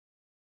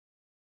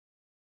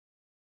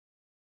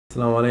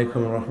Assalamu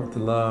alaikum wa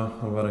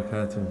rahmatullah wa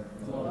barakatuh.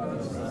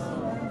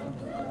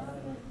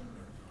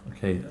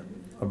 Okay,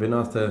 I've been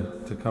asked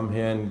to come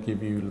here and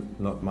give you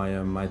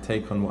my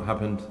take on what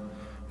happened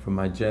from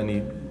my journey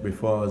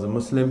before I was a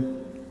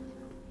Muslim,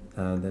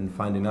 then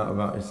finding out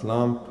about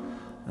Islam,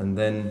 and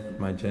then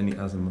my journey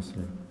as a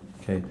Muslim.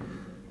 Okay,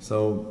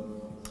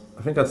 so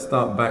I think I'd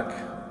start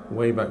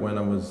way back when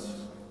I was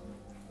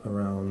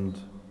around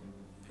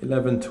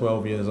 11,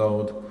 12 years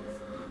old,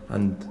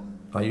 and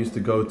I used to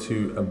go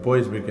to a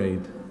boys'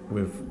 brigade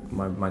with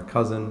my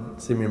cousin,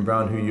 Simeon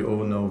Brown, who you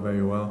all know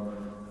very well,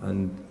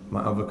 and my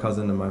other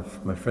cousin and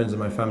my friends and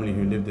my family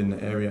who lived in the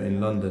area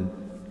in London.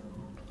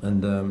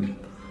 And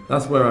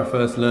that's where I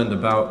first learned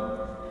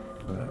about,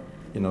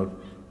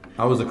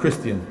 I was a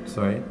Christian,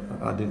 sorry,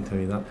 I didn't tell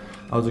you that.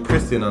 I was a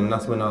Christian, and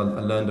that's when I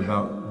learned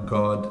about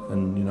God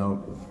and,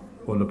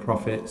 all the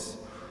prophets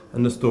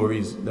and the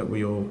stories that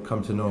we all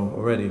come to know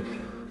already.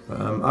 But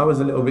I was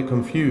a little bit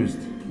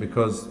confused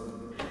because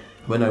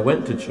when I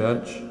went to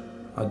church,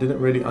 I didn't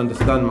really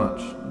understand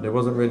much. There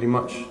wasn't really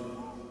much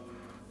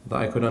that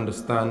I could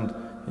understand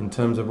in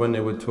terms of when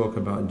they would talk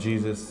about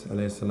Jesus,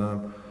 alayhi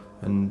salam,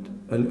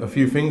 and a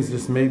few things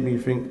just made me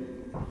think,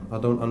 I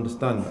don't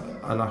understand.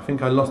 And I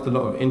think I lost a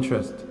lot of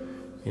interest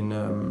in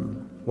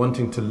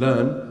wanting to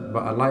learn,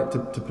 but I liked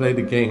to play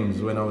the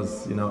games. When I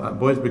was, at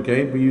Boys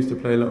Brigade, we used to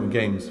play a lot of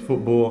games.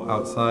 Football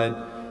outside,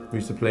 we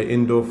used to play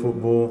indoor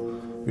football,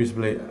 we used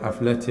to play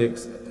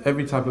athletics,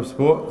 every type of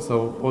sport.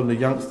 So all the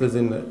youngsters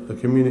in the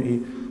community,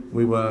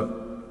 we were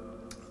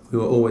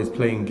always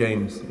playing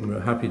games, and we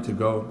were happy to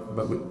go.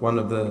 But one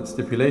of the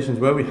stipulations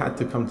where we had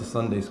to come to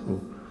Sunday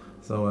school.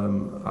 So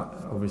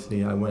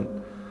obviously I went.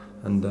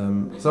 And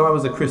so I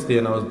was a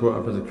Christian. I was brought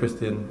up as a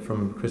Christian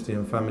from a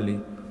Christian family.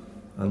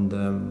 And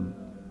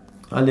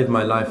I lived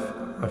my life.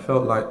 I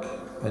felt like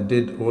I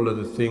did all of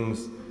the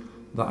things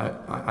that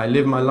I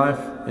lived my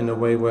life in a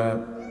way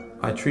where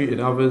I treated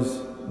others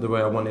the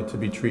way I wanted to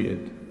be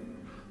treated.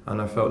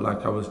 And I felt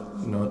like I was,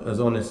 as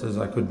honest as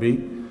I could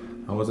be.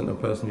 I wasn't a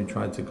person who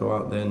tried to go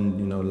out there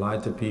and, lie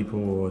to people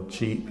or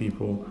cheat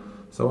people.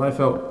 So I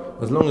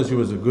felt as long as you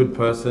was a good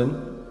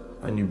person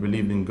and you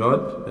believed in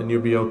God, then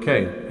you'll be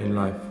okay in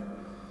life.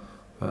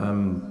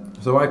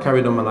 So I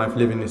carried on my life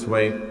living this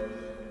way.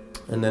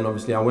 And then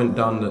obviously I went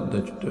down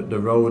the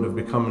road of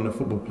becoming a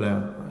football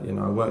player.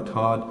 I worked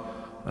hard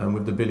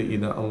with the ability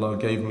that Allah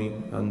gave me.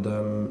 And,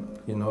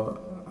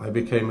 I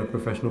became a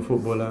professional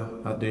footballer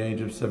at the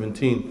age of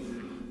 17.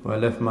 Where I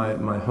left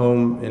my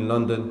home in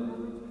London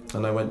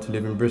and I went to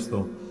live in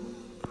Bristol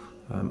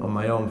on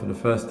my own. For the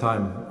first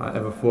time I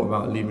ever thought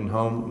about leaving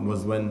home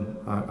was when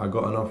I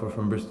got an offer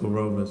from Bristol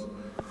Rovers.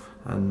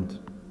 And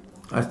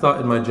I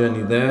started my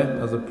journey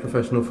there as a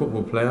professional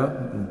football player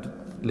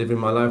and living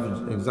my life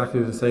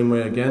exactly the same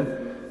way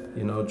again,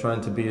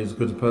 trying to be as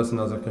good a person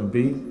as I can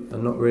be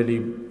and not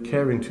really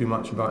caring too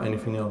much about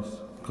anything else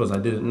because I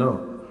didn't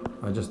know.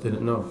 I just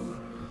didn't know.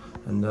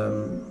 And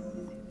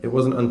it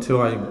wasn't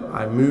until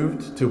I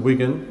moved to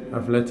Wigan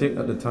Athletic.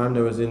 At the time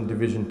they was in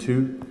Division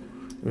 2.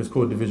 It was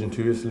called Division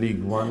 2, it's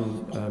League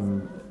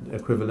 1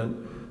 equivalent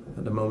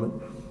at the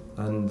moment.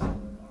 And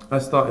I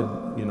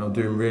started,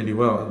 doing really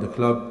well at the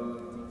club.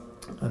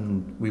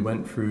 And we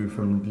went through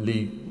from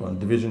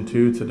Division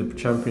 2 to the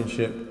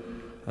Championship,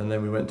 and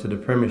then we went to the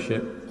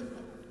Premiership.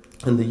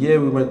 And the year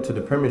we went to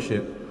the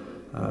Premiership,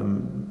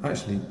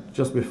 actually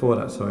just before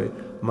that, sorry,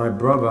 my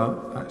brother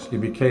actually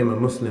became a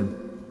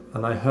Muslim.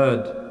 And I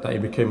heard that he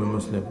became a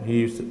Muslim.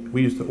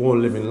 We used to all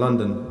live in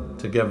London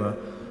together,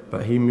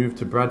 but he moved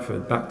to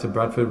Bradford, back to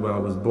Bradford where I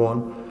was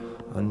born.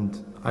 And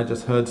I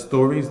just heard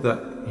stories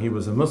that he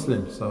was a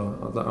Muslim. So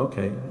I was like,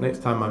 okay,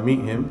 next time I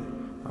meet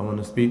him, I want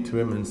to speak to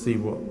him and see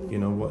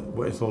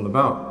what it's all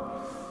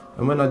about.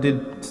 And when I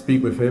did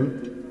speak with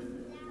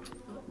him,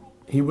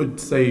 he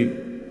would say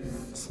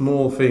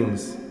small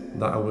things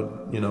that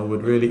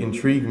would really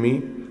intrigue me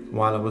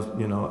while I was,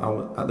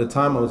 at the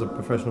time I was a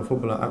professional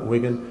footballer at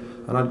Wigan.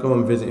 And I'd go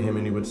and visit him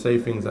and he would say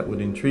things that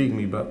would intrigue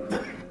me, but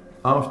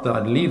after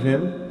I'd leave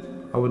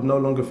him, I would no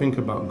longer think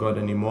about God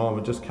anymore. I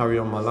would just carry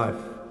on my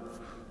life.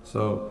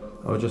 So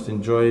I would just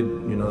enjoy,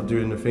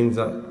 doing the things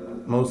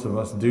that most of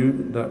us do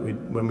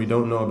when we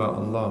don't know about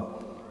Allah.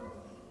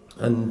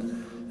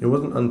 And it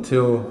wasn't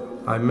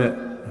until I met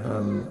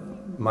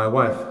my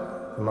wife,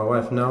 and my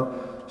wife now,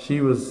 she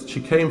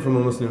came from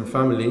a Muslim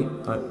family,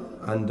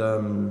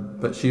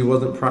 but she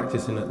wasn't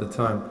practicing at the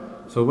time.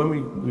 So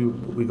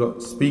when we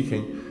got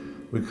speaking,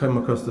 we came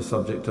across the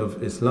subject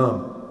of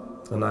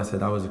Islam, and I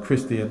said I was a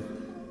Christian,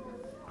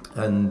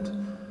 and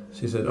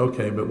she said,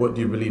 okay, but what do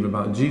you believe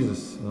about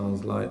Jesus? And I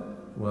was like,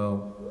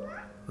 well,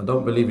 I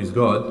don't believe he's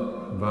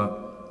God, but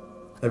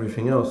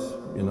everything else,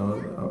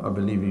 I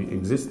believe he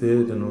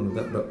existed and all of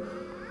that. But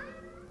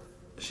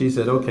she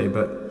said, okay,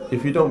 but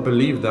if you don't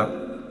believe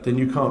that, then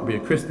you can't be a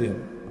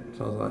Christian.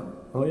 So I was like,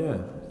 oh yeah,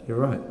 you're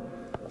right.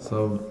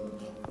 So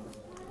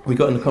we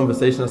got in a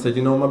conversation. I said,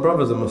 my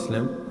brother's a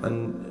Muslim,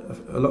 and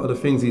a lot of the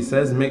things he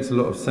says makes a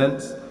lot of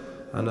sense,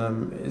 and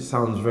it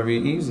sounds very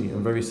easy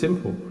and very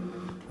simple.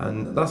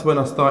 And that's when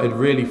I started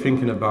really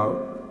thinking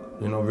about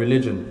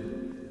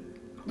religion,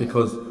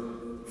 because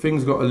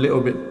things got a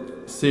little bit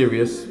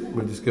serious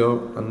with this girl,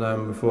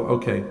 and we thought,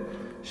 okay,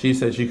 she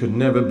said she could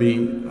never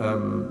be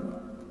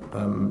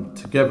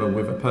together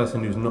with a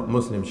person who's not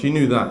Muslim. She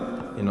knew that,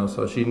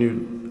 so she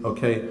knew,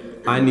 okay,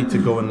 I need to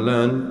go and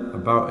learn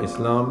about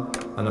Islam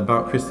and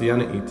about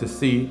Christianity to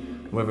see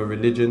whether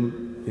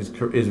religion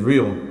is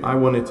real. I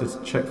wanted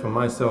to check for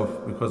myself,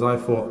 because I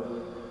thought,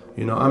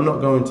 I'm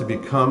not going to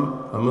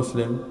become a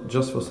Muslim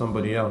just for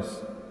somebody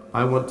else.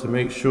 I want to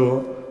make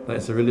sure that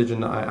it's a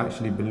religion that I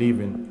actually believe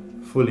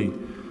in fully.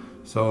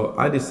 So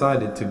I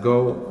decided to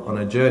go on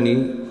a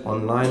journey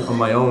online on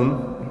my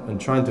own and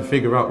trying to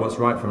figure out what's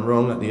right from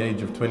wrong at the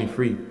age of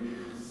 23.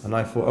 And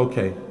I thought,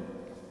 okay,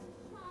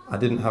 I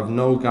didn't have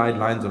no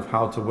guidelines of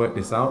how to work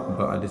this out,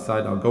 but I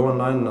decided I'll go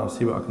online and I'll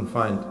see what I can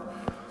find.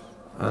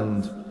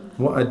 And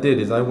what I did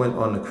is I went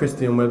on a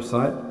Christian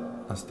website.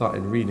 I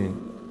started reading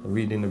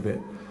a bit.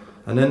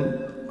 And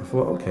then I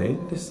thought, okay,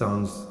 this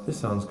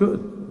sounds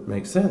good,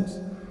 makes sense.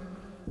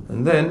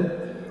 And then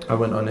I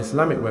went on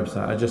Islamic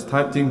website. I just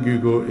typed in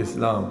Google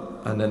Islam,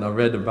 and then I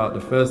read about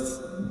the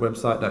first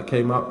website that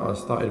came up. I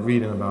started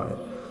reading about it,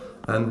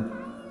 and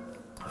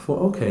I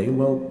thought, okay,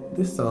 well,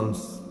 this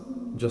sounds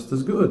just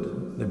as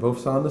good. They both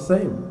sound the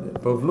same. They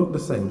both look the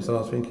same. So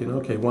I was thinking,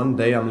 okay, one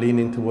day I'm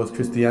leaning towards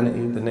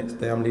Christianity, the next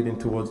day I'm leaning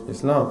towards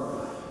Islam,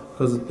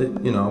 because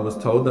I was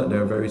told that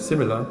they're very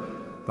similar,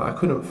 but I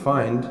couldn't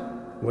find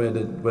where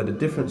the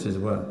differences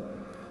were.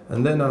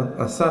 And then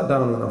I sat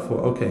down and I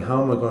thought, okay,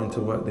 how am I going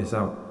to work this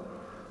out?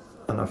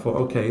 And I thought,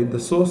 okay, the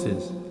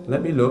sources.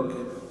 Let me look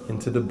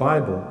into the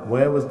Bible.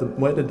 Where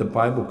did the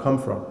Bible come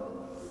from?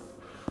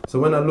 So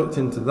when I looked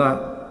into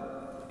that,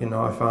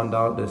 I found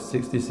out there's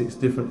 66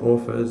 different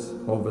authors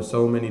over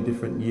so many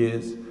different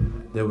years.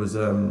 There was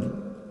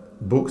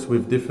books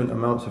with different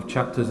amounts of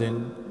chapters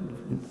in,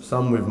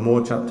 some with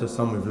more chapters,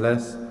 some with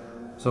less,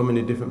 so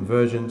many different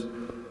versions.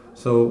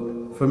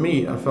 So for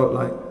me, I felt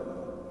like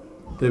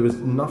there was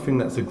nothing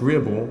that's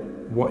agreeable.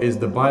 What is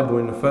the Bible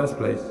in the first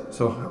place?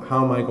 So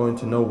how am I going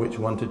to know which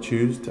one to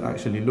choose to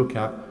actually look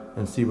at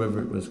and see whether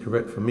it was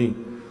correct for me?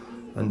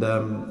 And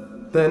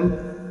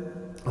then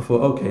I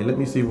thought, okay, let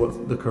me see what's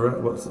the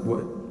Quran,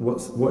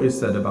 what is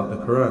said about the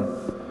Quran.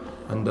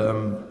 And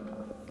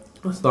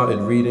I started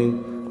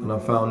reading, and I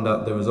found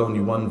that there was only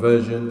one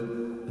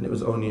version, and it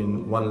was only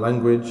in one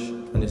language,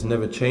 and it's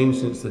never changed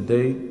since the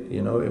day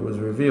it was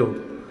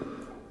revealed.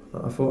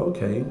 I thought,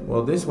 okay,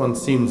 well, this one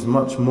seems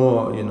much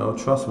more,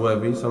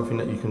 trustworthy, something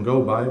that you can go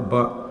by,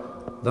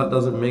 but that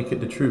doesn't make it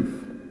the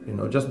truth.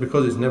 Just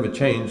because it's never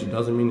changed, it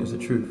doesn't mean it's the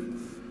truth.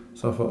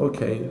 So I thought,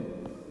 okay,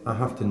 I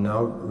have to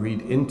now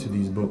read into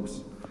these books.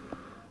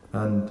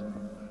 And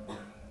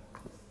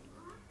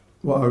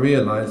what I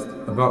realized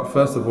about,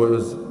 first of all, it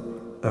was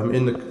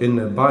in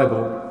the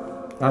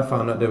Bible, I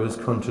found that there was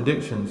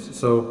contradictions.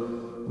 So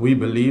we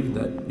believe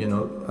that,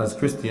 as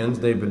Christians,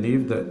 they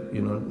believe that,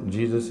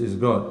 Jesus is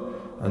God.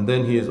 And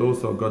then he is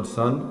also God's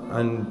son,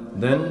 and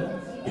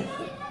then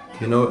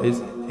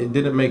it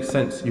didn't make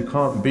sense. You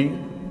can't be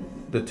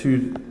the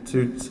two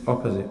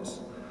opposites.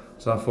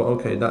 So I thought,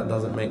 okay, that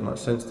doesn't make much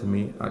sense to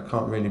me. I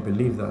can't really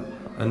believe that.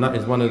 And that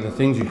is one of the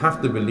things you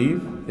have to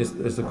believe.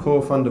 It's a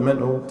core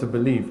fundamental to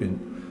believe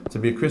in, to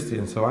be a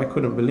Christian. So I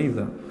couldn't believe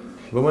that.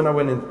 But when I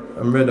went in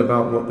and read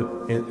about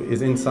what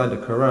is inside the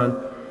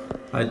Quran,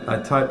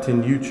 I typed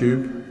in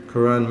YouTube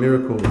Quran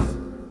miracles.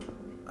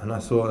 And I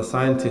saw a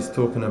scientist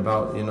talking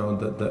about,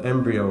 the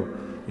embryo,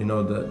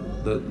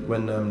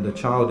 when the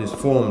child is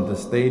formed, the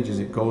stages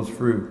it goes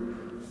through.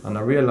 And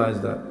I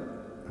realized that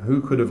who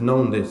could have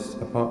known this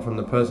apart from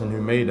the person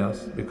who made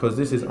us? Because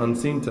this is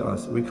unseen to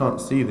us. We can't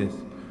see this.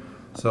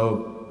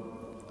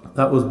 So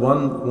that was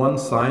one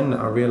sign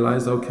that I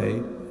realized,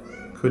 okay,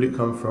 could it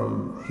come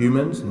from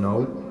humans?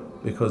 No,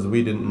 because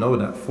we didn't know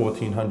that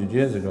 1400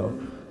 years ago,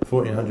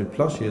 1400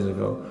 plus years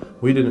ago,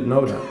 we didn't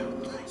know that.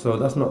 So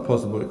that's not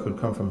possible, it could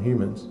come from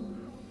humans.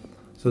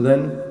 So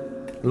then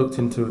looked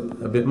into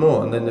a bit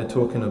more, and then they're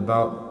talking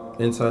about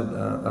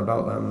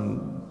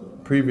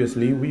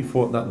previously we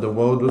thought that the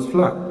world was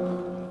flat.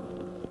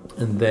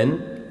 And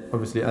then,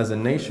 obviously as a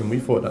nation, we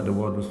thought that the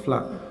world was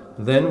flat.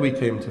 Then we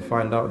came to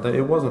find out that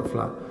it wasn't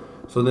flat.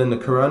 So then the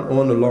Quran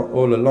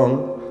all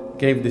along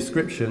gave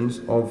descriptions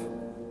of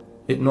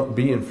it not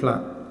being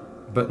flat.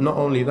 But not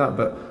only that,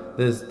 but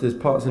there's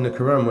parts in the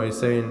Quran where it's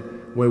saying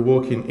we're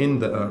walking in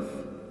the earth.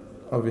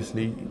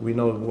 Obviously, we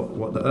know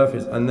what the earth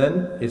is, and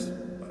then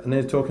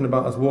it's talking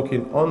about us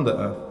walking on the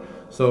earth.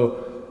 So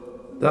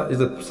that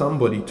is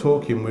somebody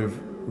talking with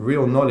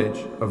real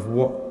knowledge of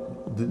what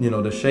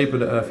the shape of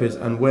the earth is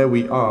and where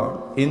we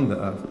are in the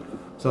earth.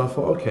 So I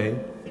thought, okay,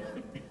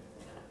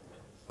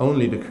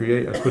 only the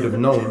Creator could have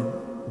known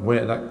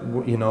where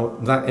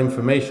that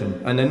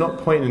information, and they're not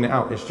pointing it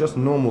out. It's just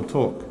normal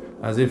talk,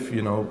 as if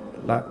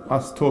like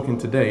us talking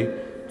today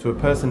to a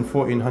person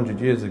 1400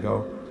 years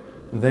ago.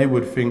 They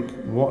would think,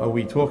 what are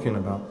we talking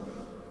about?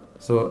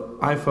 So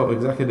I felt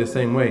exactly the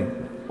same way,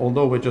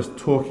 although we're just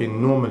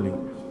talking normally.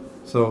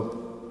 So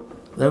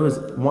there was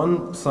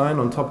one sign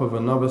on top of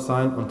another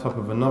sign on top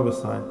of another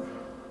sign.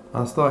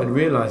 I started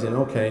realizing,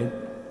 okay,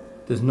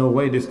 there's no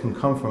way this can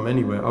come from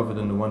anywhere other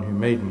than the one who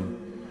made me.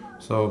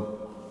 So,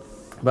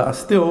 but I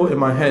still, in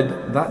my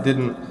head,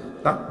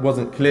 that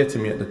wasn't clear to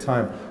me at the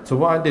time. So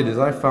what I did is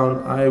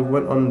I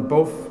went on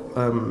both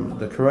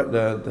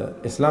the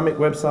Islamic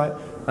website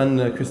and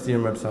the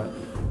Christian website,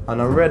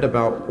 and I read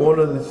about all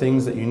of the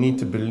things that you need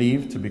to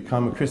believe to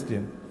become a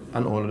Christian,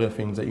 and all of the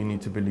things that you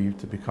need to believe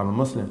to become a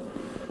Muslim.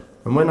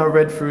 And when I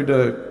read through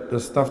the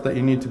stuff that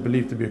you need to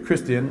believe to be a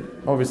Christian,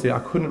 obviously I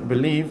couldn't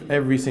believe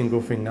every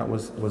single thing that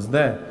was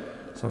there.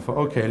 So I thought,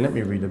 okay, let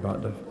me read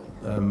about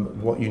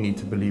what you need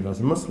to believe as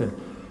a Muslim.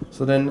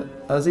 So then,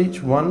 as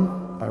each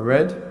one I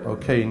read,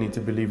 okay, you need to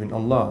believe in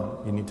Allah,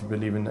 you need to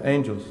believe in the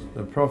angels,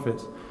 the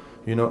prophets,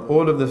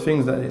 all of the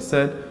things that it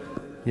said,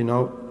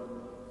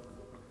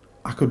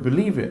 I could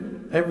believe it,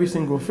 every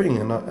single thing.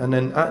 And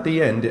then at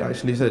the end, it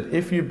actually said,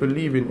 if you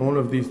believe in all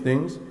of these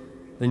things,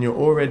 then you're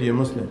already a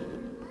Muslim.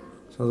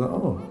 So I was like,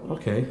 oh,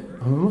 okay,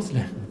 I'm a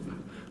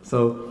Muslim.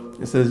 So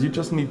it says, you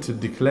just need to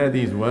declare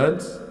these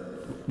words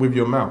with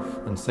your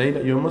mouth and say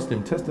that you're a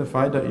Muslim.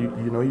 Testify that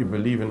you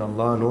believe in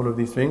Allah and all of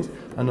these things,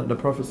 and that the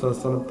Prophet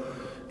ﷺ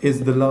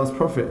is the last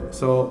prophet.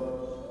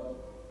 So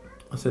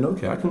I said,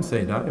 okay, I can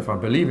say that. If I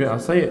believe it, I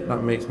say it.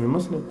 That makes me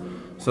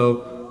Muslim.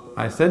 So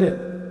I said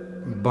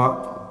it,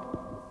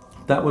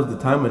 but that was the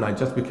time when I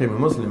just became a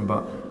Muslim.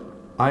 But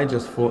I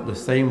just thought the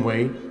same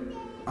way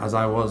as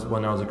I was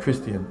when I was a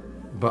Christian.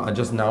 But I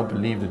just now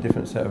believed a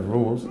different set of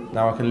rules.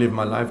 Now I can live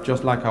my life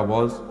just like I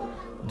was,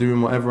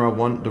 doing whatever I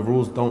want. The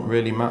rules don't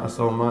really matter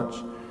so much.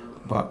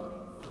 But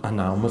I'm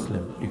now a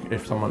Muslim.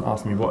 If someone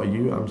asks me, what are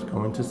you? I'm just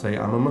going to say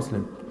I'm a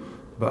Muslim.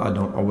 But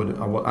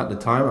at the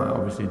time, I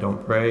obviously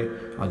don't pray.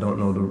 I don't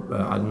know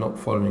I'm not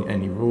following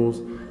any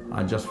rules.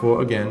 I just thought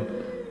again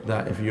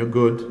that if you're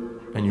good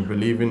and you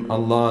believe in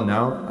Allah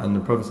now and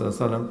the Prophet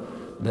ﷺ,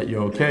 that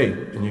you're okay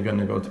and you're going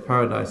to go to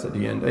paradise at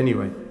the end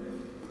anyway.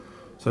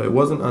 So it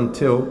wasn't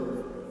until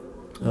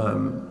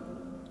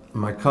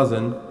my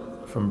cousin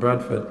from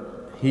Bradford,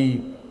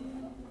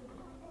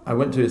 I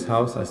went to his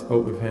house, I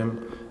spoke with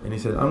him, and he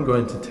said, I'm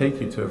going to take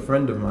you to a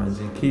friend of mine's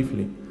in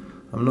Keighley.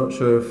 I'm not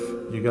sure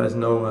if you guys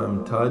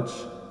know Taj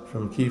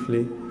from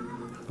Keighley,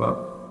 but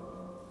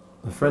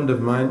a friend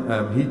of mine,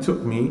 he took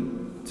me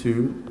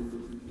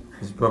to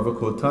his brother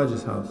called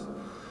Taj's house.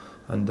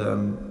 And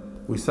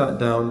we sat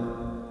down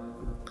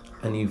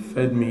and he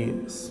fed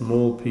me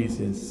small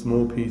pieces,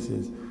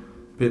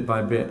 bit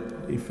by bit.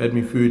 He fed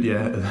me food,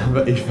 yeah,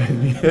 but he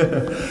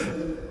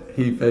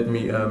fed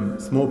me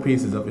small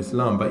pieces of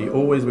Islam, but he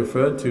always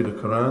referred to the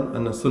Quran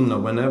and the Sunnah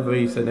whenever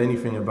he said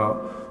anything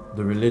about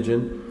the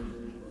religion.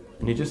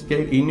 And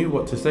he knew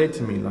what to say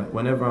to me. Like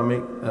whenever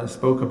I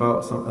spoke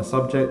about a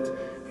subject,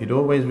 he'd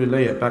always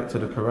relay it back to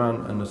the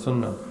Quran and the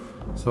Sunnah.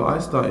 So I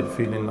started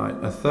feeling like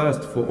a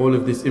thirst for all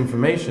of this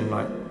information,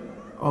 like,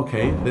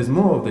 okay, there's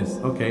more of this,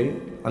 okay,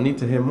 I need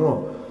to hear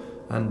more.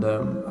 And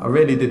I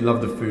really did love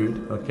the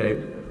food,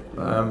 okay.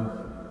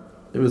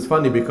 It was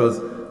funny because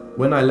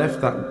when I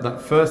left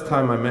that first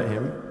time I met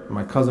him,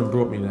 my cousin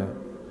brought me there.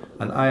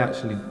 And I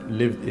actually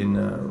lived in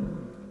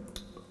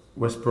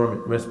West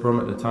Brom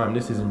at the time.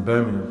 This is in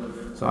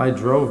Birmingham. So I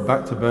drove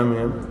back to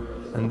Birmingham,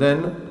 and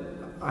then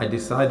I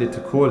decided to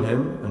call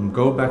him and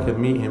go back and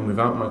meet him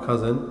without my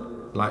cousin,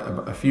 like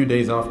a few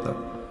days after.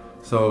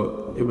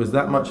 So it was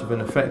that much of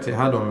an effect it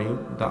had on me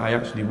that I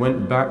actually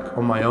went back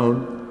on my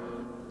own,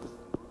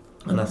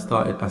 and I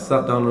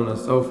sat down on the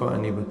sofa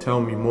and he would tell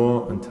me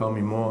more and tell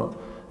me more.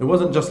 It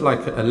wasn't just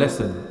like a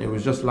lesson, it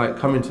was just like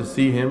coming to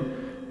see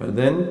him, but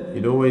then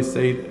he'd always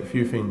say a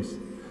few things.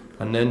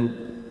 And then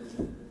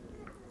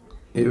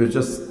it was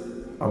just,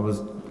 I was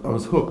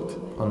hooked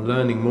on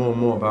learning more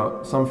and more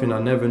about something I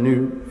never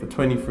knew for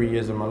 23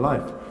 years of my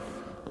life.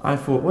 I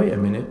thought, wait a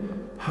minute,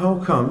 how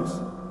comes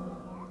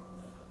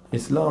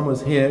Islam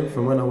was here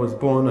from when I was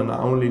born and I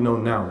only know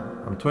now?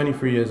 I'm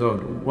 23 years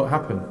old. What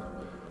happened?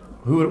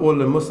 Who were all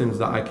the Muslims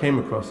that I came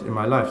across in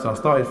my life? So I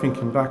started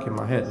thinking back in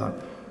my head, like,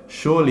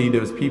 surely there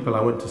was people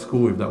I went to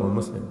school with that were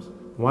Muslims.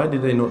 Why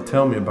did they not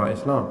tell me about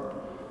Islam?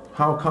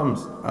 How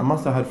comes? I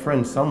must have had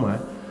friends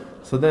somewhere.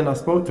 So then I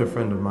spoke to a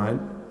friend of mine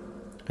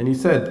and he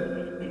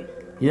said,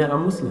 yeah,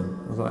 I'm Muslim.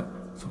 I was like,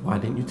 so why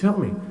didn't you tell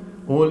me?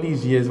 All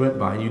these years went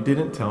by and you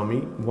didn't tell me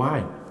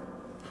why.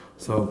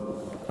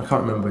 So I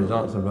can't remember his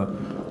answer, but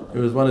it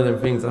was one of them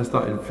things I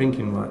started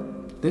thinking, like,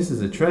 this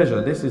is a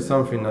treasure. This is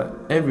something that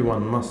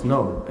everyone must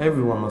know.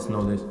 Everyone must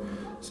know this.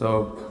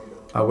 So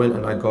I went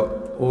and I got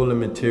all the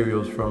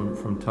materials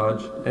from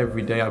Taj.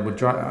 Every day I would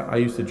drive. I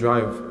used to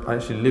drive. I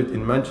actually lived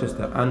in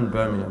Manchester and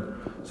Birmingham.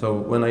 So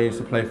when I used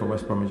to play for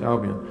West Bromwich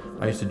Albion,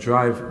 I used to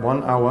drive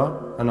 1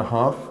 hour and a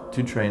half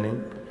to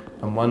training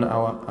and 1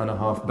 hour and a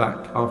half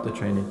back after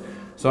training.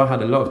 So I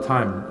had a lot of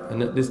time.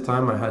 And at this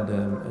time I had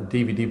a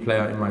DVD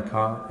player in my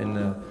car in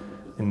the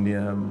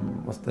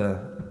what's the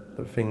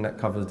thing that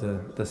covers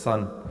the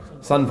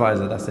sun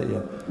visor, that's it,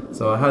 yeah.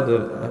 So I had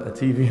a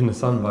TV in the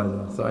sun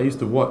visor. So I used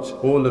to watch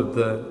all of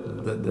the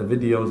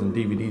videos and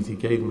DVDs he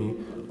gave me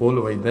all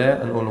the way there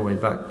and all the way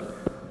back.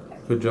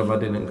 Good job I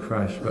didn't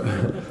crash, but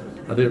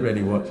I didn't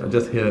really watch. I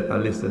just hear, I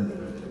listen.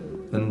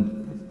 And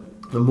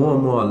the more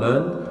and more I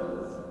learned,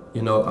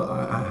 you know,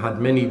 I had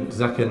many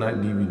Zakir Naik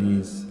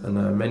DVDs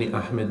and many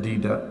Ahmed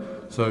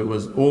Didat. So it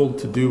was all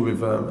to do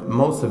with,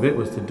 most of it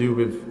was to do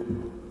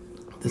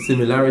with the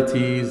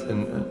similarities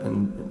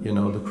and you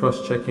know, the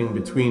cross-checking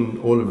between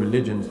all the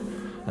religions.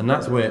 And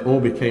that's where it all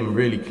became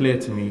really clear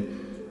to me,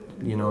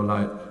 you know,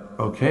 like,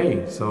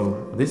 okay,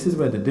 so this is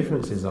where the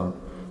differences are.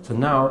 So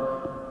now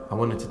I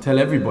wanted to tell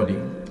everybody.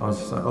 I was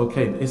just like,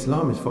 okay,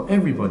 Islam is for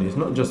everybody. It's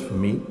not just for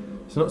me.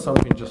 It's not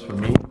something just for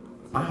me.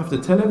 I have to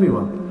tell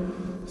everyone.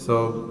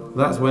 So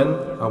that's when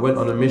I went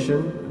on a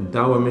mission, a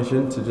Dawah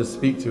mission, to just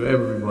speak to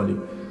everybody.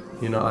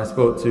 You know, I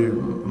spoke to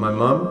my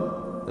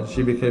mum, and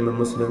she became a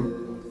Muslim.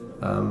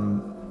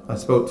 I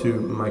spoke to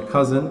my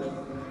cousin,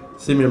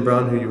 Simeon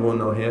Brown, who you all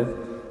know here,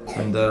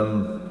 and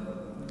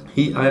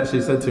I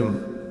actually said to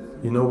him,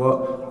 you know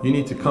what, you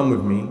need to come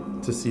with me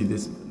to see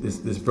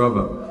this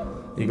brother.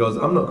 He goes,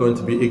 I'm not going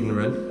to be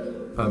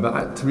ignorant,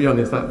 but to be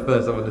honest, at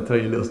first I want to tell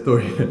you a little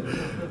story.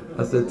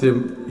 I said to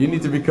him, you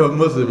need to become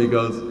Muslim. He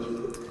goes,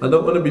 I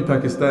don't want to be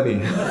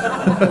Pakistani.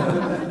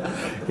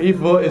 He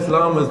thought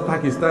Islam was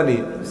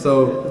Pakistani,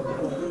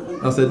 so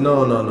I said,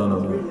 no.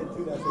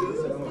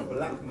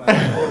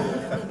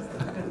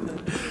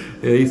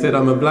 Yeah, he said,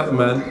 I'm a black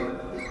man,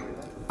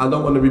 I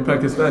don't want to be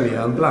Pakistani,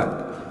 I'm black.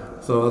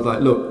 So I was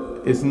like,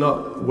 look, it's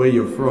not where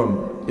you're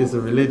from, it's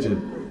a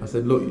religion. I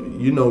said, look,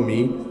 you know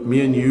me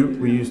and you,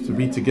 we used to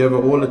be together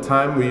all the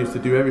time, we used to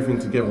do everything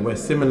together. We're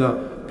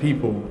similar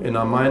people in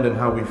our mind and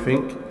how we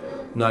think.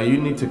 Now you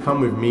need to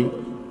come with me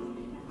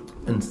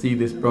and see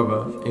this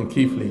brother in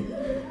Keighley.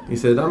 He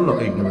said, I'm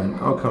not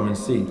ignorant, I'll come and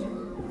see.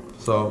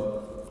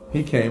 So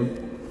he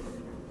came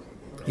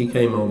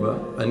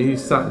over and he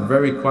sat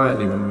very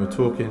quietly when we were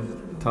talking.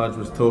 Taj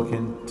was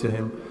talking to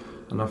him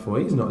and I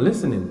thought, he's not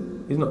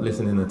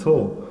listening at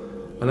all.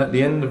 And at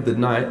the end of the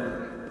night,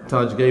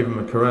 Taj gave him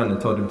a Quran and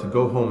told him to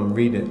go home and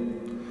read it.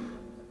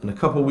 And a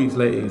couple of weeks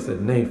later he said,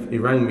 Naif, he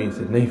rang me, he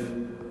said, Naif,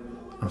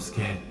 I'm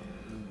scared.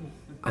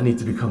 I need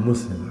to become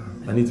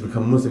Muslim. I need to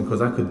become Muslim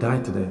because I could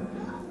die today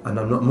and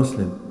I'm not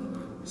Muslim.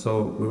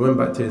 So we went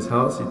back to his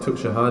house, he took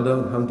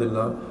Shahada,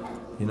 alhamdulillah,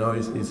 you know,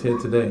 he's here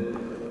today.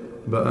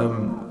 But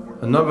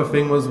another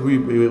thing was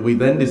we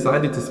then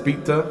decided to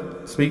speak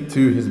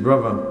to his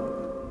brother.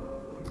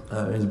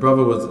 His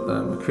brother was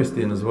a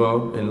Christian as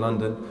well in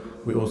London.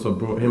 We also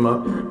brought him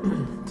up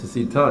to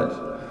see Taj.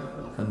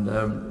 And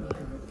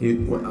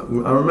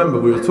I remember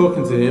we were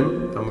talking to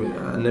him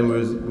and then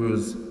we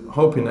was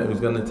hoping that he was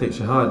going to take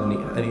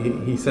Shahada,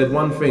 and he said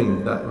one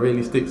thing that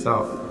really sticks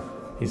out.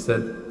 He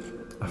said,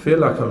 I feel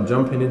like I'm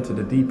jumping into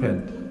the deep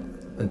end.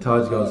 And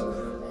Taj goes,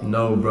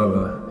 no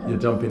brother, you're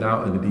jumping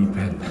out of the deep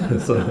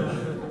end. So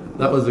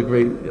that was a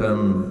great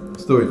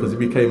story because he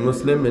became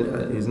Muslim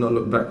and he's not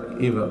looked back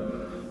either.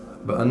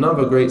 But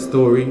another great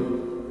story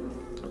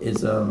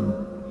is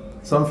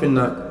something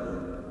that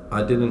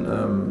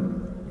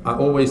I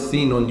always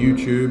seen on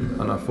YouTube,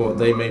 and I thought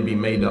they may be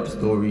made up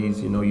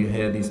stories, you know, you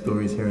hear these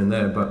stories here and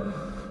there, but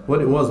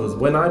what it was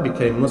when I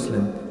became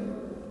Muslim,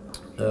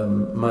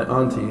 my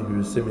auntie, who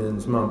was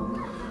Simeon's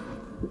mum,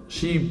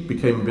 she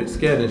became a bit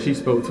scared and she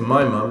spoke to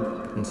my mum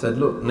and said,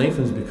 look,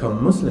 Nathan's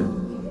become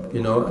Muslim,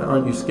 you know,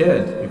 aren't you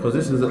scared? Because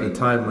this is at the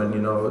time when, you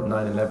know,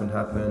 9/11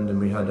 happened and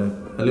we had a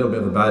little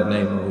bit of a bad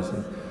name,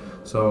 obviously.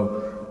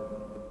 So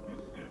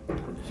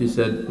she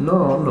said,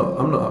 no,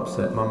 I'm not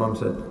upset. My mum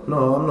said,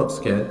 no, I'm not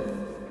scared.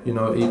 You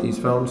know, he's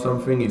found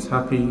something, he's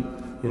happy,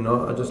 you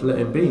know, I just let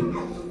him be.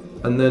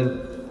 And then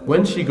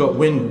when she got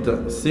wind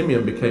that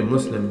Simeon became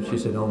Muslim, she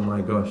said, oh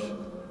my gosh,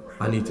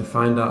 I need to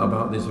find out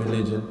about this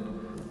religion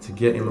to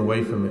get him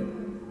away from it.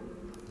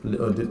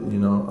 Little, you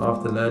know,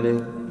 after learning,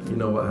 you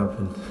know what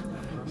happened.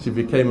 She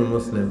became a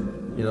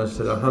Muslim. You know, she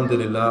said,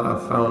 alhamdulillah, I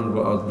found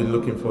what I've been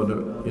looking for,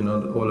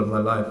 all of my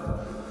life.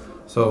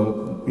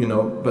 So, you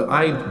know, but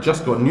I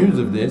just got news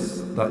of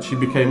this, that she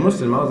became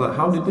Muslim. I was like,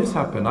 how did this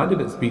happen? I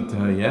didn't speak to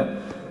her yet.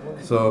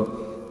 So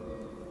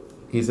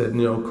he said,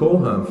 you know, call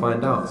her and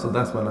find out. So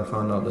that's when I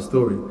found out the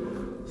story.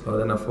 So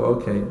then I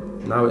thought, okay,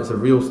 now it's a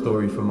real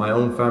story for my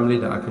own family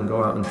that I can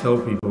go out and tell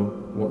people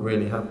what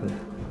really happened.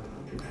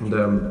 And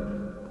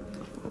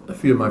a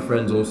few of my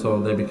friends also,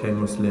 they became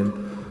Muslim.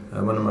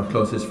 One of my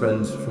closest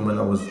friends from when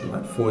I was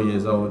like 4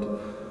 years old,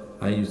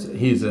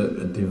 he's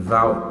a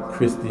devout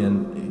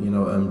Christian, you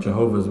know,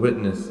 Jehovah's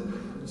Witness.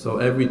 So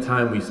every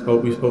time we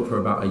spoke for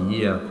about a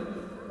year,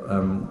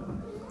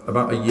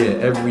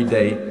 every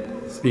day,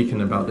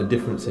 speaking about the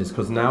differences.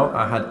 Because now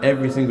I had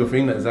every single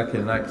thing that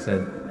Zakir Naik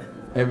said,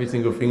 every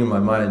single thing in my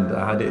mind.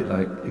 I had it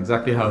like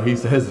exactly how he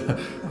says.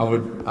 I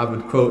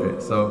would quote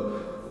it. So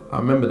I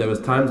remember there was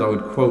times I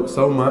would quote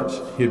so much,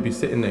 he'd be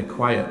sitting there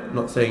quiet,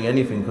 not saying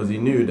anything, because he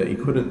knew that he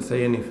couldn't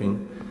say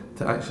anything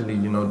to actually,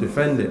 you know,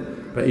 defend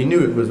it. But he knew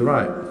it was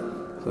right.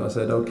 So I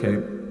said, okay,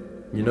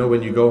 you know,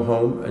 when you go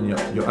home and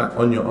you're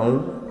on your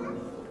own,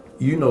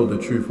 you know the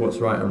truth, what's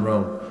right and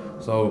wrong.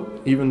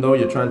 So even though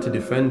you're trying to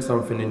defend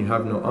something and you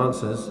have no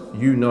answers,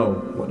 you know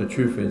what the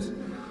truth is.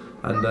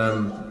 And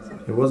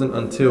it wasn't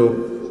until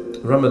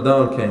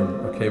Ramadan came.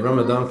 Okay,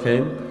 Ramadan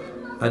came,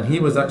 and he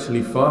was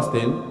actually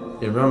fasting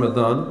in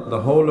Ramadan,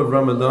 the whole of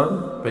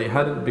Ramadan, but he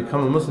hadn't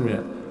become a Muslim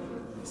yet.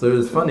 So it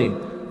was funny.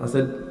 I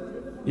said,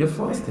 "You're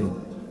fasting,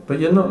 but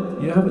you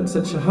haven't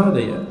said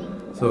Shahada yet."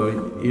 So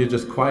you're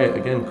just quiet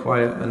again,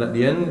 quiet. And at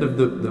the end of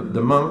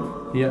the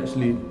month, he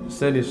actually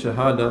said his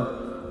Shahada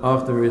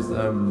after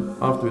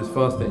his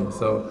fasting.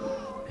 So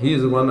he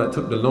is the one that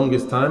took the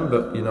longest time,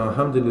 but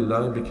alhamdulillah,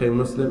 he became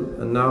Muslim,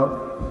 and now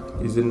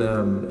he's in,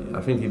 I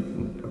think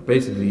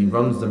he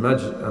runs the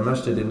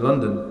masjid in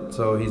London.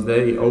 So he's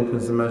there, he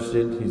opens the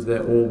masjid, he's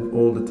there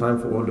all the time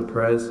for all the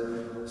prayers.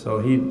 So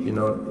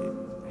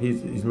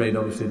he's made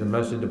obviously the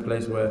masjid the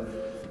place where,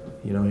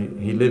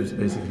 he lives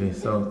basically.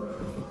 So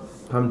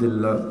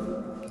alhamdulillah,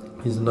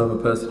 he's another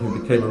person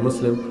who became a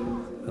Muslim.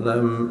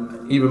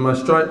 And even my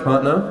strike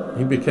partner,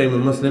 he became a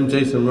Muslim,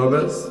 Jason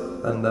Roberts.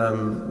 And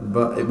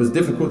but it was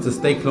difficult to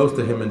stay close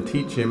to him and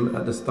teach him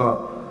at the start.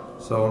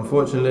 So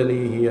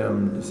unfortunately, he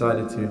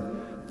decided to,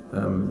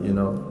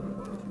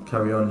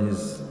 carry on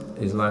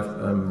his life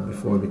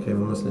before he became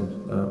a Muslim.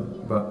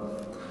 But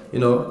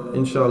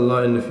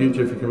inshallah, in the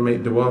future, if you can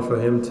make dua for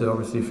him to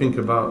obviously think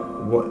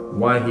about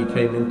why he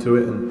came into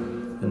it,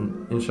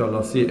 and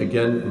inshallah see it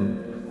again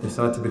and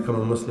decide to become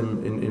a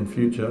Muslim in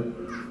future.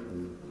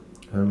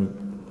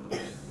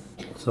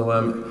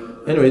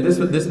 Anyway,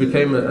 this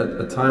became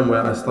a time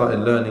where I started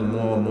learning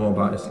more and more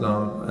about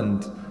Islam,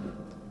 and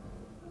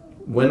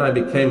when I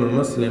became a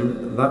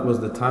Muslim, that was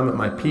the time at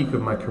my peak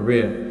of my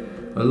career.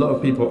 A lot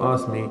of people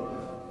ask me,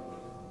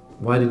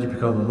 "Why did you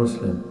become a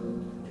Muslim?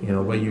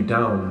 Were you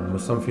down?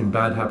 Was something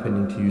bad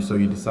happening to you so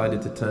you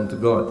decided to turn to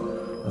God?"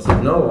 I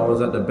said, "No, I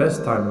was at the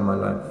best time in my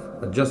life.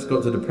 I just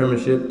got to the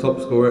Premiership, top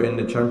scorer in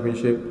the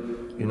Championship.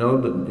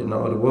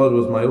 The world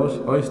was my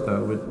oyster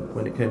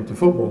when it came to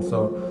football." So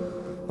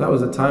that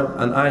was a time,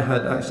 and I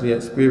had actually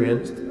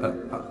experienced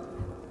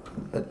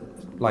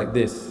like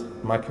this.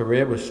 My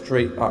career was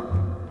straight up,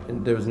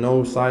 and there was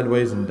no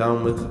sideways and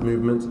downwards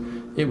movements.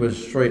 It was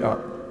straight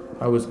up.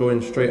 I was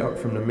going straight up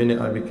from the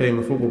minute I became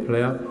a football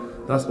player.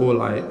 That's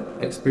all I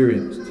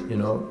experienced,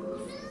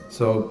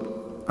 So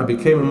I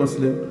became a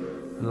Muslim,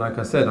 and like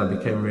I said, I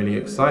became really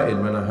excited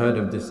when I heard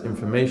of this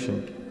information.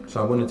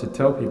 So I wanted to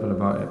tell people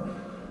about it,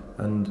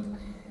 and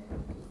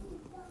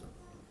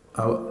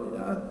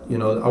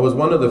I was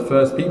one of the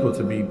first people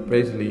to be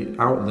basically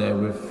out there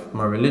with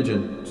my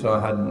religion. So I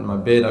had my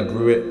beard, I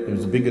grew it. It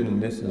was bigger than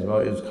this as well.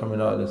 It was coming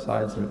out of the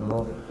sides a bit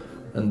more.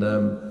 And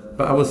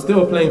but I was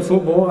still playing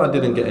football. I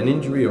didn't get an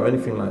injury or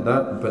anything like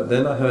that. But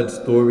then I heard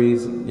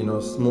stories,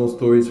 small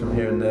stories from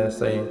here and there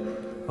saying,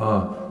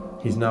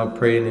 he's now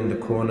praying in the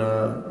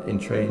corner in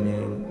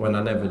training when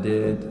I never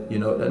did.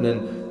 And then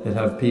they'd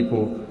have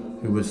people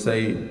who would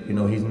say,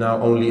 he's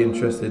now only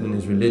interested in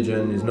his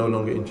religion. He's no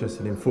longer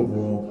interested in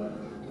football.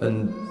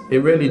 And it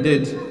really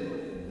did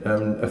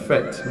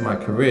affect my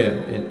career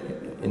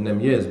in them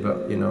years. But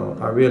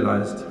I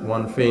realized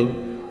one thing,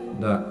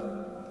 that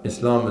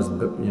Islam is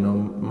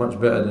much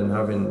better than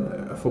having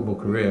a football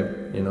career.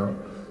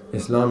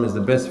 Islam is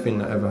the best thing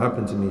that ever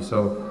happened to me. So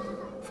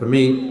for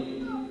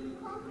me,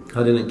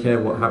 I didn't care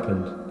what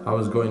happened. I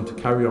was going to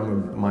carry on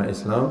with my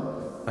Islam,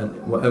 and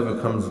whatever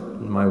comes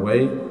my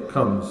way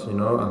comes.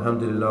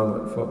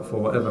 Alhamdulillah for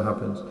whatever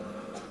happens.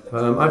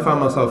 I found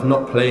myself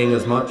not playing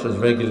as much as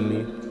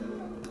regularly,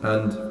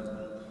 and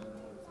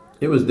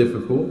it was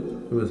difficult,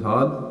 it was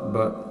hard,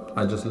 but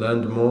I just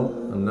learned more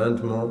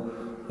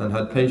and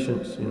had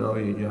patience.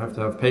 You have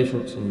to have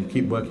patience, and you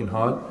keep working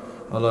hard.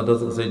 Allah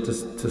doesn't say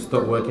to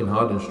stop working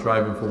hard and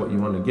striving for what you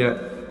want to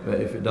get, but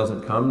if it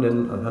doesn't come,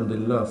 then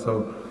alhamdulillah.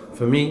 So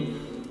for me,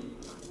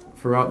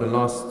 throughout the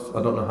last,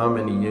 I don't know how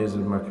many years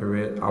of my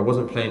career, I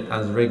wasn't playing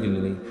as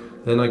regularly.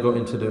 Then I got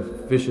into the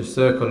vicious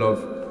circle of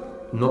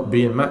not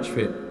being match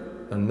fit.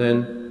 And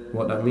then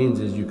what that means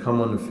is you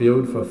come on the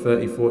field for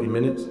 30, 40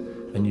 minutes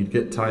and you'd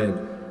get tired.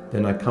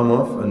 Then I come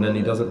off, and then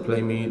he doesn't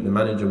play me, the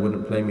manager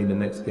wouldn't play me the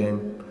next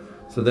game.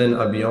 So then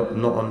I'd be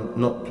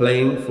not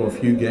playing for a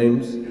few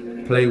games,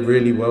 play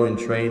really well in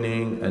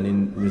training and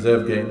in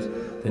reserve games,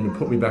 then you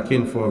put me back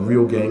in for a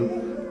real game,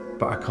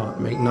 but I can't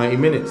make 90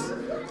 minutes.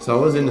 So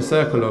I was in the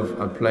circle of,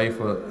 I'd play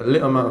for a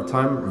little amount of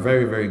time,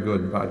 very, very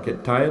good, but I'd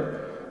get tired,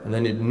 and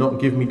then it'd not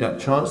give me that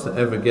chance to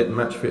ever get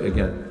match fit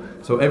again.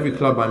 So every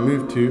club I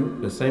moved to,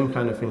 the same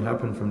kind of thing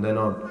happened from then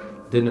on.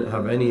 Didn't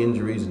have any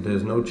injuries,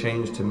 there's no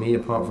change to me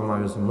apart from I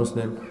was a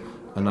Muslim,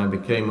 and I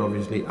became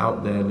obviously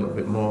out there a little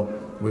bit more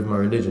with my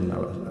religion.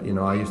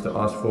 I used to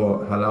ask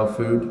for halal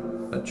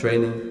food at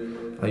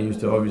training. I used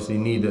to obviously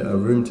need a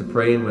room to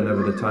pray in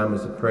whenever the time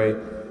was to pray.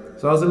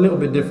 So I was a little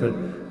bit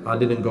different. I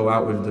didn't go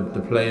out with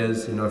the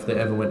players, if they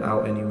ever went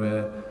out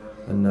anywhere.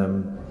 And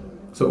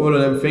so all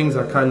of them things,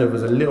 I kind of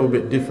was a little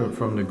bit different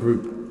from the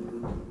group.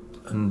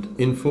 And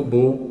in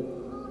football,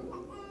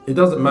 it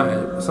doesn't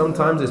matter.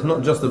 Sometimes it's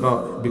not just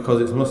about because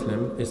it's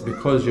Muslim, it's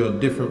because you're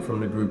different from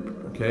the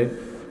group, okay?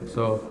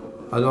 So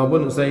I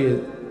wouldn't say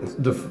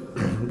the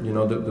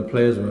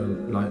players were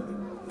like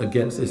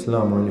against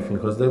Islam or anything,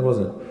 because there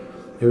wasn't.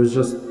 It was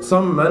just,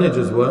 some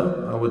managers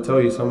were, I would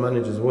tell you some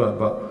managers were,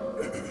 but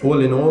all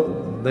in all,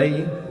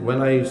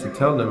 when I used to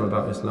tell them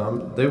about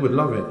Islam, they would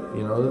love it,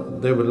 you know,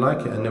 they would like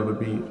it, and they would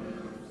be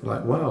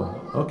like,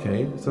 wow,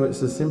 okay, so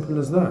it's as simple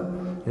as that.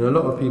 You know, a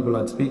lot of people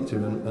I'd speak to,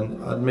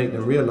 and I'd make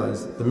them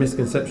realize the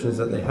misconceptions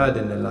that they had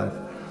in their life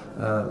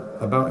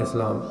about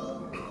Islam,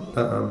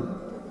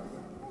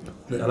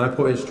 and I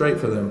put it straight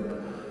for them.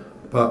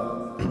 But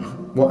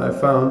what I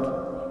found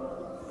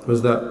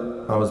was that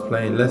I was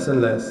playing less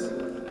and less,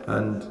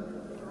 and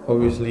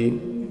obviously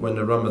when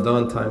the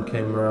Ramadan time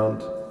came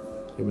around,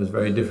 it was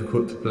very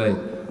difficult to play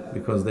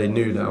because they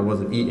knew that I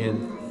wasn't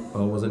eating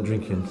or I wasn't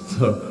drinking.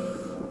 So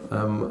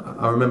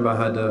I remember I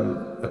had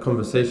a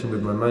conversation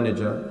with my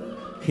manager.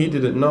 He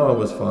didn't know I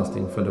was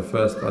fasting for the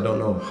first, I don't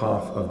know,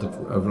 half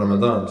of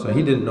Ramadan. So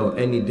he didn't know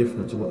any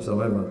difference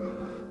whatsoever.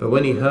 But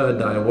when he heard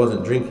that I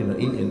wasn't drinking or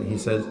eating, he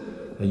says,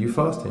 "Are you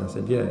fasting?" I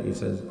said, "Yeah." He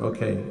says,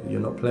 "Okay, you're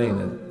not playing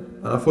then."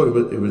 And I thought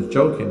it was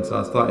joking, so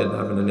I started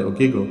having a little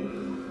giggle.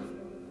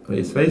 But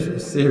his face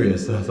was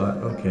serious, so I was like,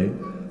 okay,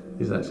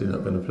 he's actually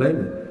not going to play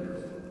me.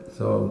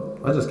 So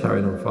I just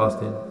carried on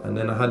fasting. And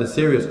then I had a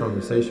serious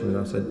conversation with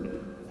him. I said,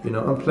 you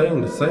know, I'm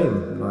playing the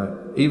same. Like,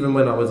 even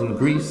when I was in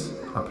Greece,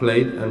 I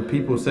played, and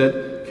people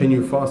said, can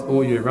you fast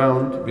all year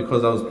round?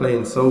 Because I was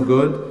playing so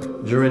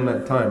good during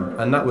that time.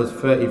 And that was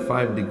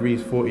 35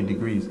 degrees, 40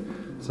 degrees.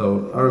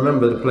 So I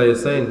remember the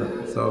players saying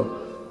that. So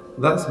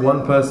that's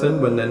one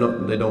person when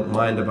they don't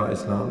mind about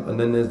Islam. And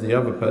then there's the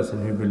other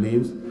person who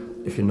believes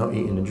if you're not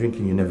eating and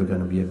drinking, you're never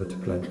going to be able to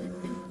play.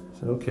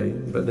 So okay,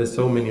 but there's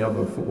so many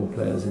other football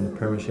players in the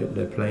Premiership.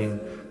 They're playing,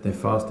 they're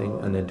fasting,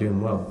 and they're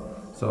doing well.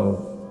 So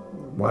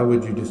why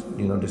would you just,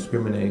 you know,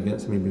 discriminate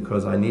against me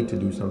because I need to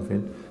do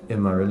something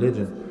in my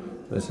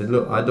religion? They said,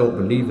 look, I don't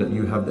believe that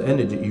you have the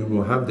energy. You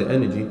will have the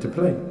energy to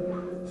play.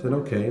 I said,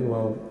 okay,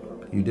 well,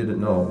 you didn't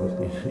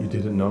know. You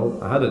didn't know.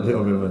 I had a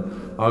little bit of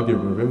an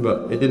argument with him,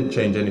 but it didn't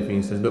change anything.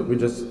 He said, look, we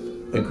just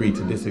agree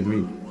to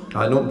disagree.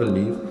 I don't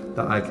believe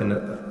that I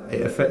can.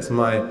 It affects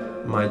my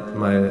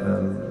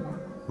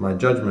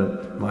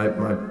judgment,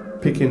 my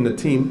picking the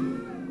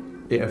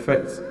team. It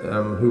affects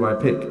who I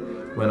pick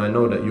when I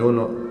know that you're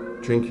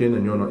not drinking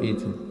and you're not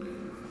eating.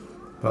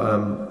 But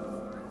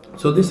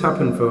so this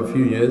happened for a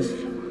few years,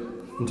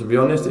 and to be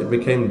honest, it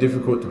became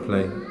difficult to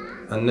play.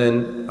 And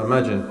then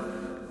imagine,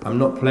 I'm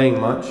not playing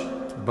much,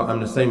 but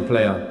I'm the same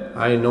player.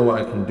 I know what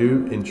I can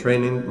do in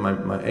training.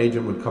 My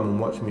agent would come and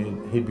watch me,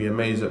 and he'd be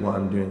amazed at what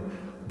I'm doing.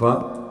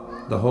 But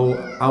the whole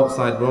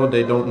outside world,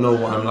 they don't know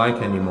what I'm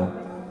like anymore,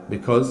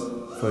 because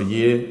for a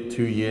year,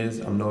 2 years,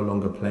 I'm no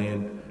longer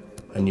playing,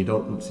 and you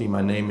don't see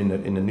my name in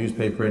the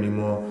newspaper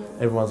anymore.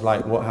 Everyone's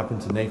like, what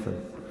happened to Nathan?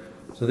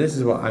 So this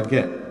is what I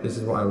get. This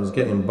is what I was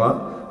getting. But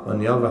on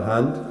the other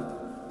hand,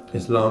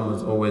 Islam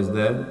was always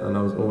there, and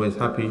I was always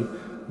happy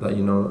that,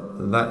 you know,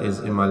 that is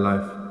in my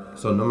life.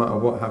 So no matter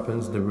what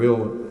happens, the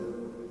real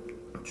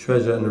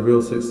treasure and the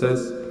real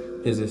success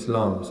is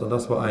Islam. So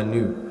that's what I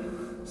knew.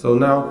 So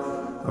now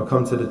I've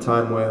come to the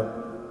time where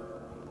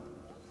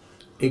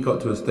it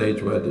got to a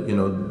stage where, you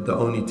know, the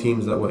only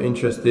teams that were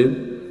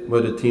interested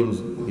were the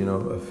teams, you know,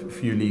 a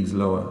few leagues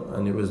lower.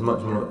 And it was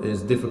much more,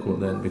 it's difficult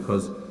then,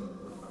 because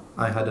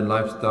I had a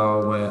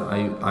lifestyle where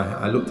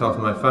I looked after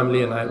my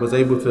family, and I was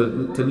able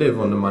to live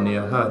on the money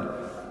I had.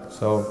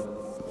 So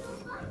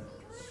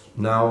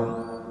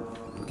now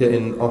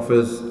getting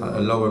offers at a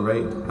lower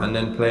rate and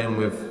then playing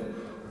with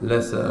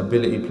lesser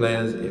ability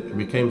players, it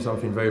became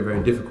something very,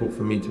 very difficult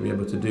for me to be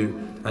able to do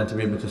and to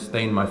be able to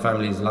sustain my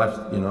family's life,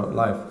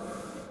 life.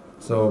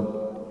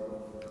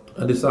 So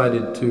I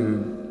decided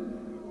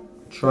to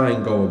try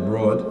and go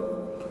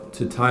abroad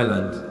to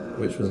Thailand,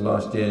 which was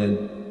last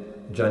year,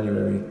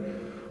 January.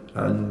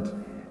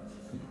 And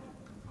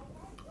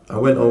I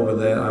went over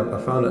there. I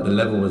found that the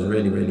level was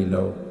really, really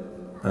low,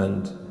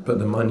 but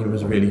the money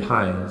was really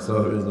high.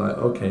 So it was like,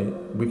 okay,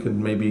 we could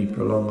maybe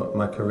prolong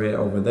my career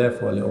over there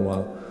for a little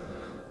while.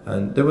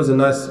 And there was a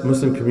nice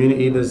Muslim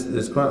community.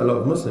 There's quite a lot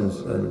of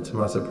Muslims, to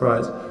my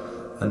surprise,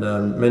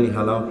 and many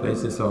halal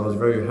places, so I was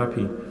very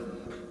happy.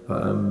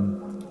 But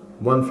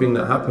one thing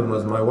that happened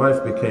was my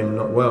wife became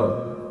not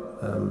well,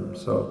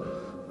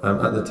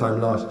 at the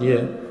time last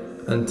year,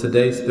 and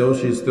today still,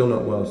 she's still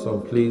not well. So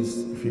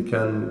please, if you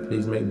can,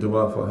 please make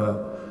dua for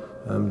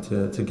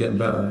her to get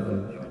better,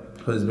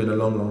 because it's been a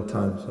long, long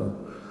time. So,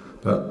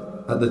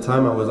 but at the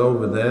time I was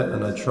over there,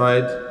 and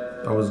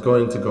I was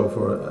going to go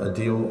for a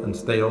deal and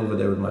stay over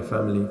there with my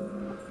family,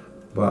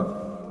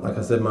 but like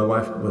I said, my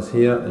wife was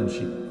here, and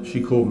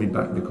she called me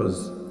back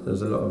because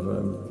there's a lot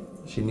of,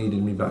 she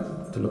needed me back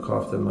to look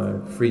after my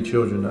 3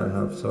 children that I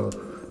have. So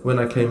when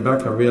I came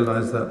back, I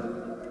realized that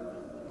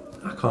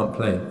I can't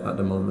play at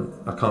the moment.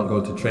 I can't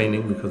go to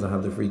training because I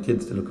have the 3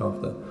 kids to look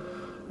after.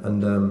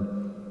 And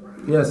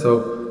yeah,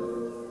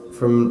 so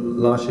from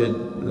last year,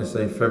 let's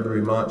say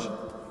February, March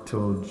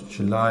till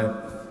July,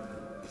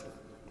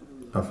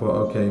 I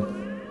thought, okay,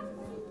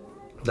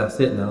 that's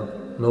it now,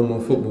 no more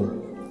football.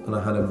 And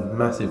I had a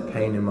massive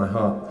pain in my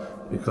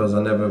heart because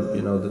I never,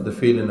 the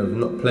feeling of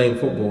not playing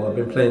football. I've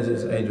been playing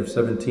since the age of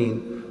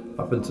 17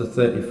 up until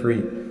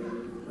 33.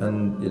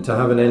 And to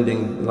have an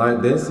ending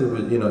like this, it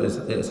was,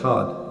 it's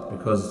hard.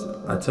 because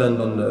I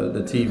turned on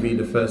the TV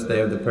the first day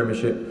of the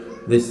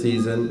Premiership this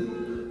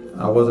season.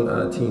 I wasn't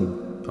at a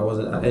team. I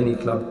wasn't at any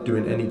club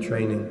doing any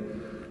training,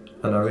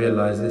 and I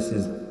realised this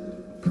is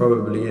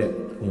probably it,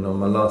 you know,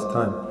 my last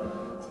time.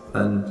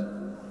 And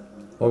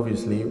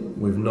obviously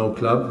with no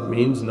club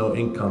means no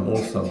income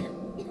also.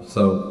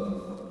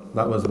 So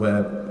that was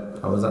where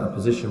I was at a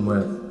position where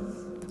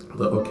I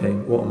thought, okay,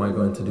 what am I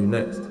going to do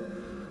next?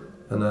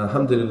 And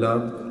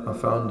alhamdulillah, I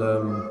found,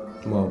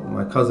 well,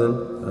 my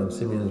cousin,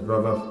 Simeon's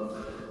brother,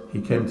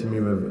 he came to me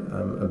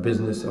with a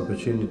business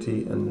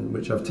opportunity, and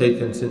which I've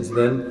taken since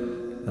then.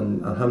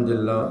 And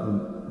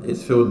alhamdulillah,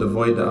 it's filled the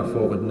void that I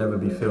thought would never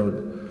be filled.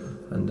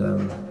 And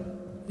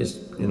it's,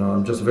 you know,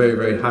 I'm just very,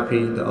 very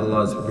happy that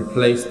Allah has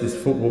replaced this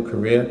football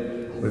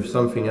career with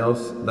something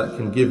else that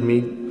can give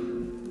me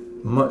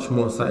much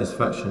more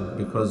satisfaction,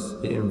 because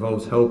it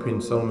involves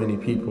helping so many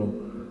people,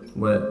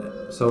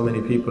 where so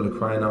many people are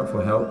crying out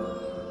for help.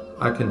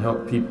 I can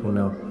help people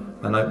now,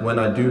 and when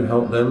I do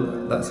help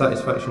them, that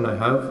satisfaction I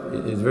have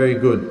is very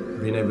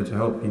good, being able to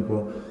help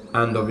people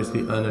and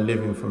obviously earn a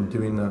living from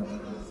doing that.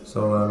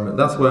 So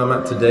that's where I'm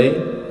at today,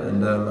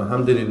 and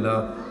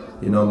alhamdulillah,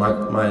 you know,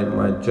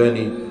 my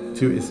journey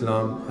to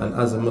Islam and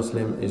as a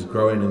Muslim is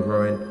growing and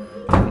growing,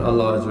 and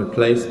Allah has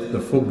replaced the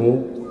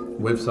football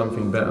with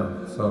something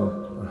better.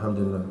 So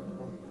alhamdulillah.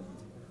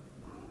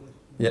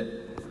 Yeah.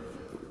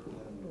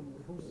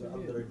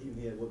 The regime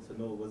here wants to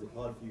know, was it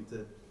hard for you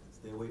to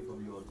stay away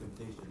from your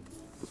temptation?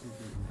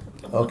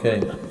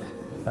 Okay.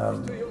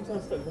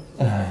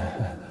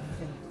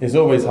 It's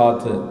always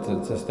hard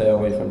to stay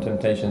away from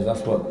temptations.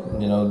 That's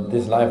what, you know,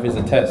 this life is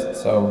a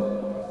test.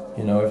 So,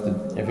 you know,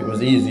 if it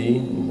was easy,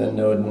 then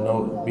there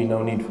would be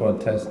no need for a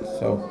test.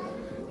 So,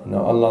 you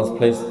know, Allah's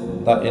placed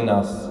that in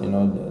us, you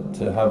know,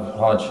 to have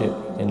hardship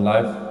in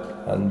life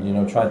and, you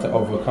know, try to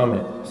overcome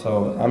it.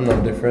 So I'm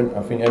no different.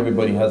 I think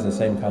everybody has the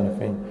same kind of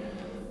thing,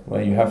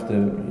 where you have to,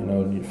 you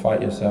know, you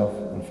fight yourself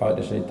and fight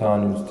the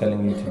shaitan who's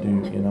telling you to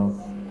do, you know,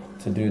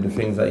 to do the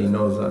things that he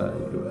knows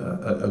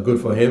are good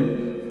for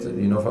him,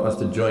 you know, for us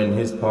to join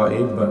his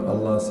party. But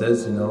Allah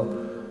says, you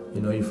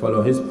know, you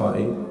follow his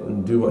party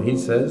and do what he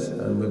says,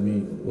 and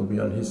we'll be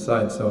on his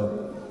side. So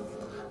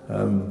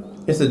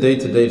it's a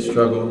day-to-day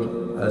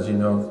struggle, as you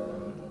know,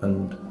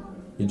 and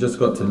you just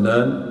got to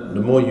learn.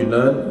 The more you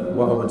learn,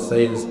 what I would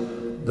say is,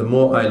 the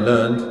more I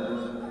learned,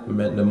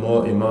 meant the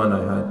more iman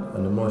I had,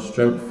 and the more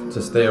strength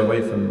to stay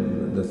away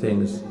from the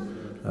things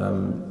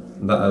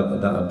that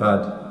are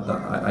bad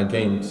that I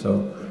gained. So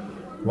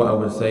what I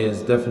would say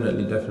is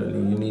definitely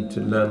you need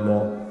to learn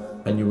more,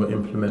 and you will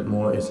implement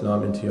more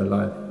Islam into your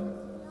life.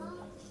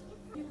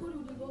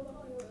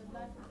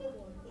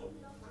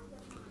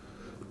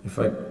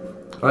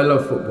 I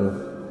love football.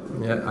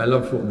 Yeah, I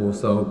love football.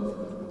 So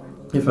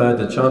if I had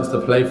the chance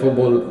to play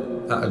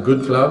football at a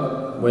good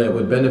club where it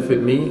would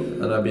benefit me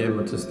and I'd be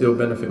able to still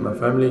benefit my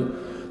family,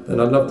 then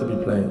I'd love to be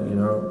playing, you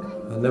know.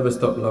 I never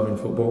stopped loving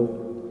football.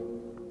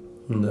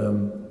 And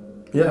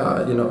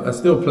yeah, you know, I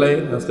still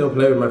play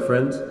with my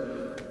friends.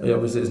 Yeah,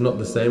 obviously it's not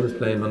the same as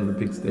playing on the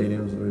big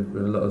stadiums with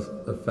a lot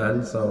of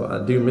fans, so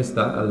I do miss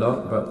that a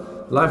lot,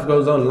 but life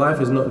goes on.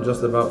 Life is not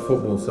just about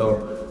football, so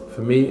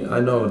for me, I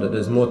know that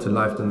there's more to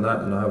life than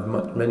that, and I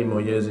have many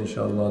more years,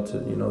 inshallah, to,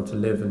 you know, to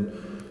live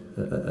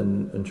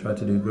and try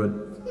to do good.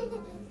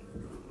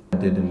 I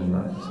did in the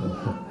night. So.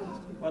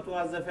 What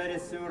was the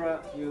first surah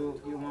you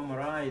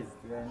memorized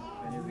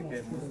when you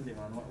became Muslim,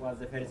 and what was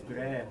the first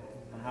prayer,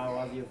 and how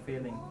was you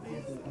feeling,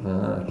 please?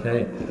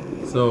 Okay,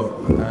 so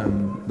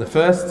the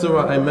first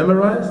surah I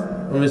memorized,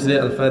 obviously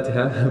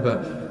Al-Fatiha,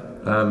 but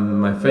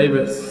my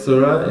favorite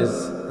surah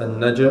is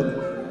An-Najm.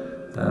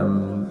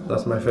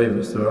 That's my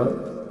favorite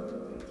surah.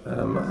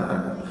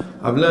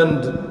 I've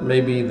learned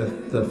maybe the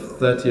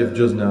 30th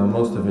juz now,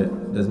 most of it.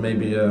 There's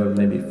maybe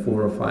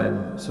 4 or 5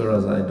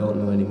 surahs that I don't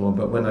know anymore.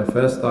 But when I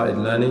first started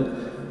learning,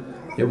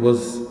 it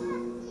was,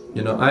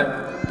 you know,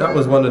 that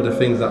was one of the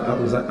things that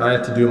I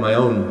had to do my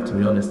own, to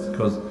be honest,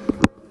 because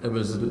it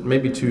was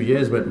maybe 2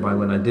 years went by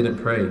when I didn't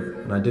pray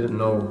and I didn't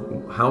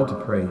know how to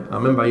pray. I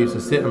remember I used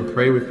to sit and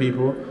pray with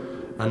people,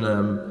 and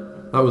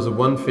that was the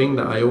one thing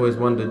that I always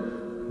wondered,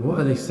 what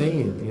are they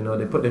saying? You know,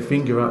 they put their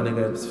finger out and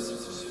they go,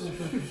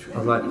 I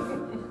was like,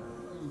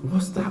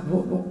 what's that?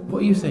 What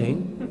are you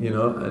saying? You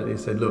know, and he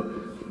said, look,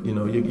 you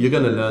know, you're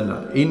going to learn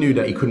that. He knew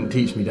that he couldn't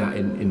teach me that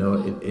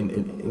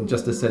in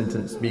just a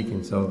sentence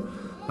speaking. So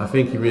I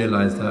think he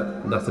realized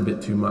that that's a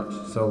bit too much.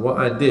 So what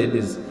I did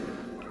is,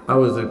 I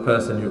was a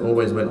person who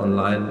always went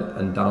online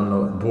and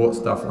bought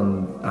stuff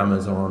on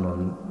Amazon,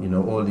 on, you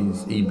know, all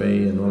these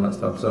eBay and all that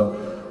stuff. So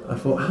I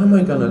thought, how am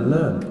I going to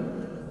learn?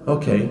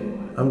 Okay,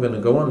 I'm going to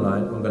go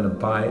online, I'm going to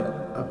buy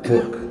a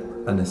book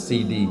and a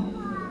CD,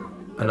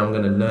 and I'm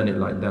going to learn it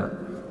like that.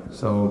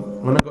 So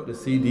when I got the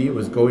CD, it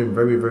was going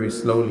very, very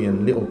slowly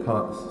in little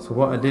parts. So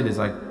what I did is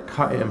I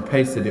cut it and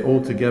pasted it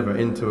all together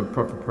into a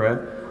proper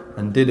prayer,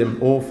 and did them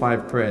all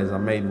 5 prayers. I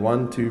made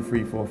 1, 2,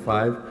 3, 4,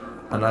 5,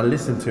 and I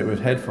listened to it with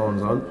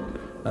headphones on,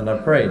 and I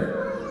prayed.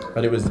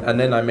 And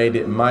then I made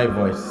it my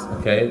voice,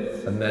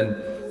 okay? And then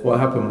what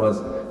happened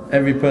was,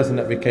 every person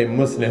that became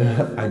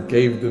Muslim, I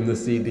gave them the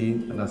CD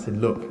and I said,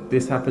 look,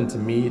 this happened to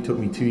me, it took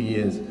me 2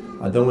 years.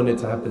 I don't want it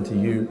to happen to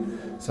you.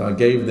 So I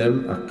gave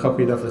them, I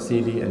copied off a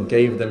CD and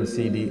gave them a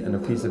CD and a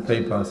piece of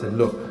paper. I said,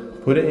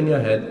 look, put it in your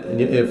head, in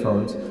your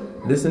earphones,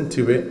 listen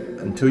to it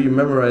until you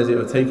memorize it.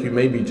 It'll take you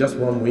maybe just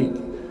 1 week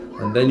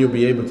and then you'll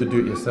be able to do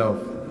it yourself.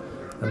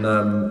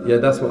 And yeah,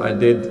 that's what I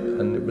did,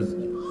 and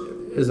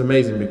it was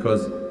amazing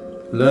because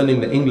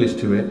learning the English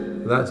to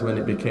it, that's when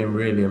it became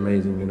really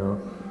amazing, you know.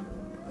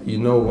 You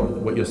know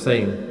what you're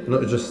saying,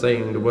 not just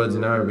saying the words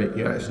in Arabic,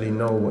 you actually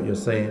know what you're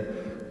saying.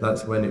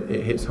 That's when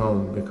it hits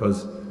home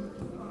because,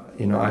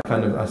 you know,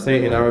 I say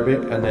it in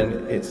Arabic and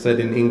then it's said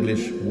in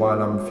English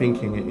while I'm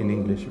thinking it in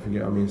English, if you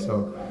get what I mean.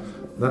 So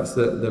that's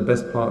the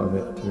best part of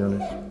it, to be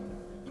honest.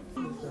 A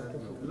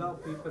lot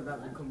of people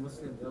that become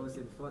Muslim, they always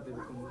say before they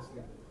become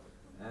Muslim,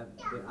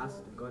 they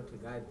ask God to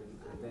guide them,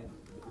 and then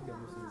they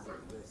become Muslims.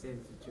 The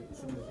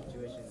similar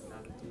situation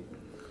happened to you.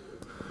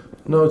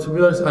 No, to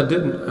be honest, I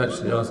didn't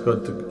actually ask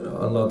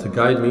Allah to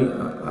guide me.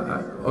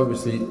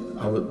 Obviously,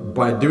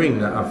 by doing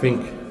that, I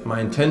think my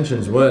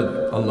intentions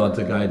were Allah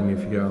to guide me,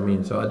 if you get what I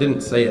mean. So I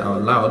didn't say it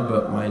out loud,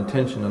 but my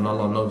intention, and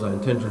Allah knows our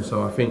intention.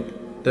 So I think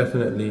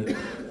definitely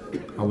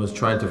I was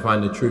trying to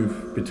find the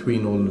truth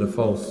between all of the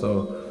false.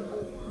 So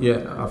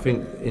yeah, I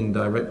think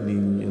indirectly,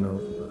 you know,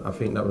 I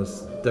think that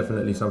was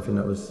definitely something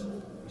that was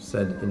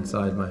said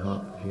inside my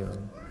heart, if you know what I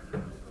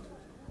mean.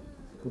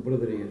 Good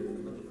brother here.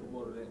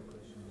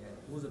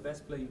 Who's the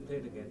best player you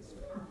played against?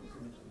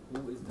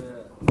 Who is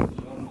the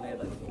one player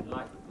that you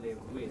like to play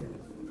with,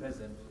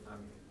 present,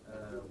 and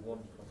one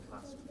from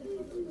past?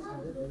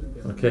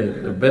 Okay,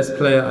 the best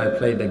player I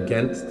played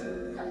against,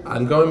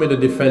 I'm going with a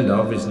defender,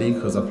 obviously,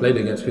 because I played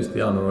against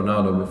Cristiano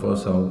Ronaldo before,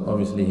 so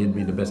obviously he'd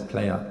be the best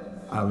player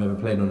I've ever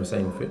played on the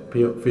same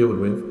field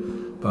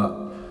with. But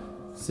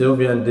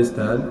Sylvian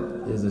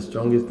Distan is the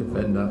strongest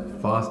defender,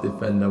 fast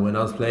defender. When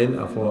I was playing,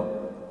 I thought,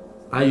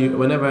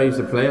 whenever I used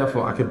to play, I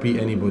thought I could beat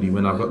anybody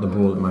when I got the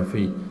ball at my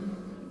feet.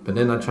 But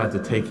then I tried to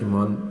take him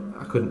on,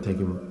 I couldn't take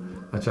him on.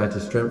 I tried to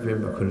strengthen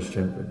him, I couldn't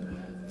strengthen him.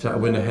 Tried to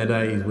win a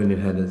header, he's winning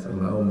headers. I'm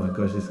like, oh my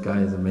gosh, this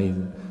guy is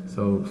amazing.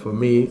 So for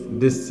me,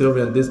 this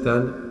Sylvian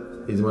Distan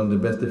is one of the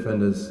best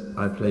defenders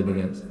I played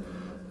against.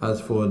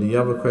 As for the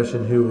other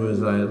question,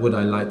 would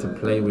I like to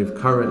play with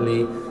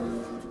currently?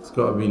 It's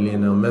got to be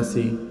Lionel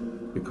Messi,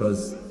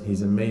 because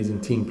he's an amazing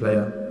team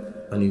player,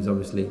 and he's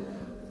obviously,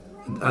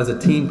 as a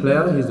team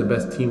player, he's the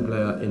best team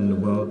player in the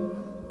world.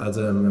 As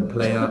a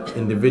player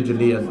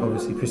individually, and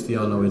obviously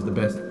Cristiano is the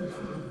best,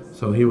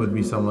 so he would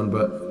be someone.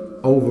 But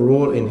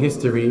overall in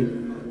history,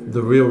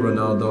 the real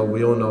Ronaldo,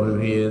 we all know who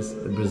he is,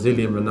 the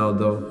Brazilian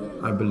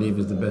Ronaldo, I believe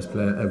is the best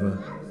player ever,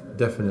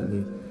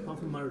 definitely.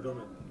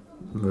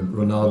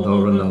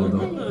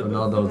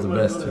 Ronaldo's the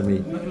best for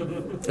me,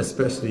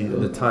 especially at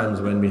the times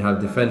when we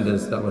have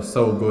defenders that were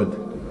so good,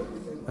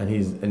 and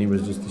he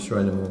was just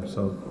destroying them all.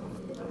 So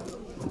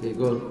there you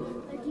go.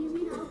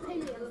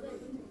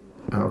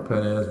 Out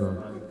Pele as well.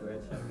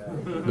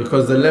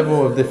 Because the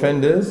level of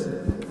defenders,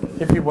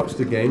 if you watch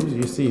the games,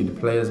 you see the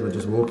players were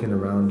just walking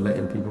around,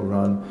 letting people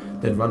run.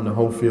 They'd run the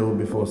whole field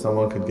before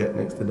someone could get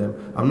next to them.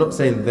 I'm not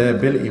saying their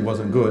ability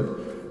wasn't good.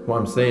 What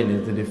I'm saying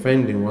is the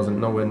defending wasn't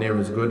nowhere near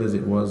as good as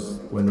it was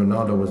when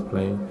Ronaldo was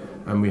playing.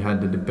 And we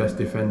had the best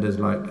defenders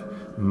like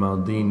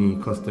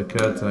Maldini, Costa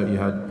Curta. You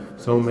had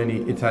so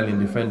many Italian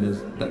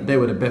defenders that they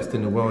were the best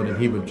in the world, and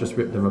he would just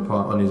rip them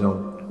apart on his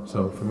own.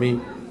 So for me,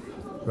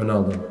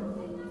 Ronaldo.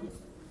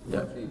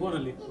 Yeah. What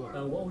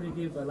would you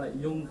give like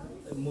young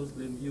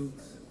Muslim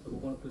youths who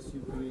want to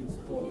pursue career in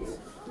sports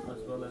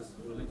as well as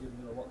religion?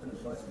 You know, what kind of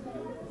advice would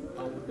you give?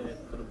 How would they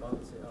kind of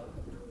balance it out?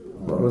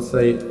 I would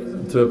say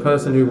to a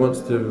person who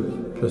wants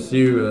to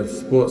pursue a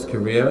sports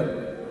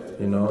career,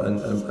 you know,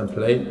 and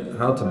play,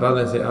 how to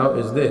balance it out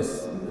is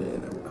this.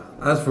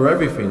 As for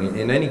everything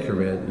in any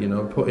career, you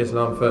know, put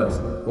Islam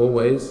first.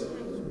 Always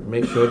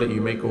make sure that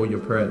you make all your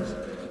prayers.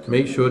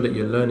 Make sure that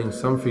you're learning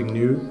something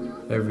new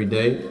every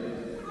day.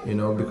 You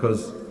know,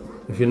 because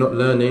if you're not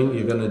learning,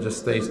 you're gonna just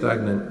stay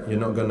stagnant. You're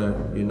not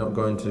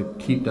going to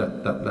keep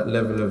that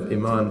level of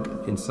iman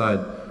inside.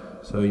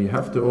 So you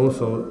have to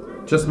also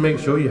just make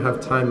sure you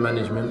have time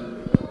management,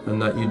 and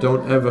that you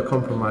don't ever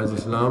compromise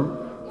Islam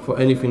for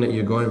anything that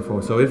you're going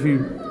for. So if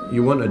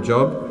you want a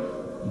job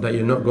that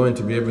you're not going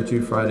to be able to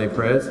do Friday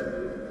prayers,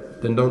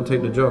 then don't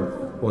take the job,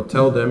 or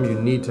tell them you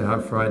need to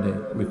have Friday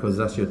because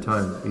that's your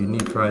time. You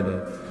need Friday.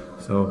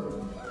 So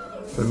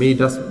for me,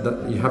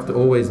 you have to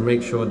always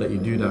make sure that you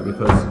do that,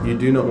 because you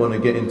do not want to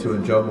get into a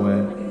job where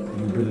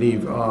you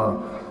believe,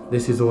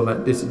 this is all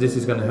like this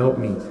is going to help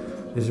me.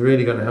 This is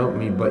really going to help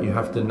me, but you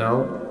have to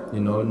now, you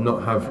know,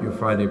 not have your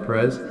Friday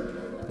prayers.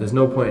 There's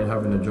no point in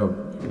having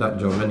that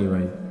job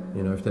anyway.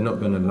 You know, if they're not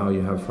going to allow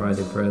you to have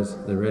Friday prayers,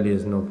 there really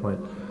is no point.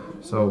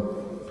 So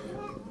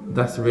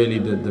that's really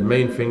the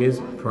main thing, is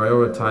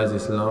prioritize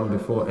Islam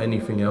before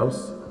anything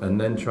else, and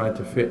then try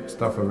to fit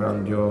stuff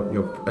around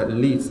your at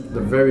least,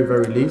 the very,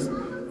 very least,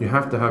 you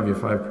have to have your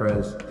 5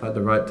 prayers at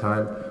the right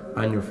time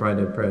and your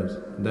Friday prayers.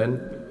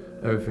 Then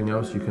everything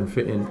else you can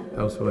fit in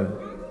elsewhere,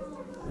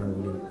 I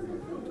believe.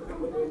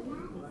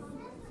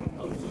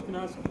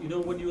 ask, you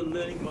know, when you were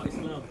learning about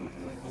Islam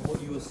and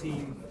what you were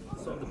seeing,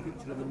 sort of the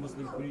picture of the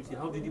Muslim community,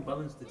 how did you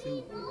balance the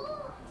two?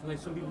 So like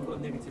some people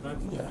got negative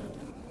attitudes.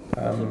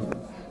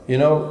 You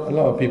know, a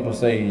lot of people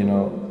say, you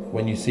know,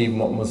 when you see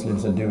what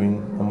Muslims are doing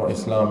and what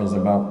Islam is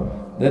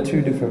about, they're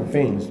two different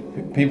things.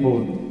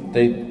 People,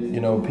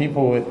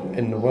 people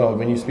in the world,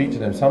 when you speak to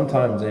them,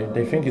 sometimes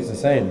they think it's the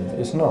same.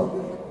 It's not.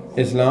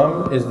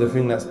 Islam is the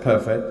thing that's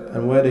perfect,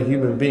 and we're the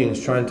human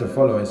beings trying to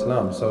follow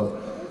Islam. So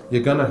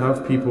you're gonna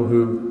have people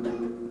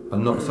who are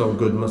not so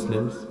good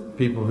Muslims,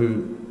 people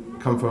who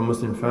come from a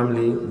Muslim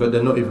family, but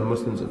they're not even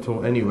Muslims at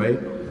all anyway.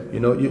 You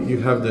know, you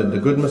have the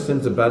good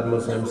Muslims, the bad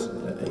Muslims.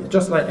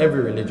 Just like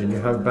every religion, you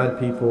have bad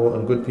people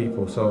and good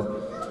people.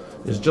 So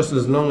it's just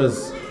as long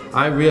as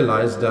I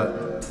realize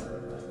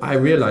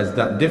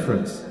that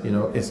difference. You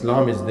know,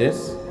 Islam is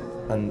this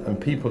and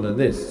people are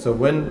this. So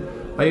when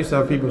I used to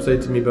have people say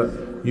to me, but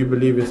you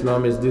believe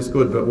Islam is this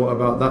good, but what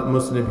about that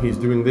Muslim, he's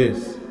doing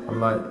this? I'm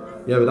like,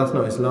 yeah, but that's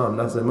not Islam,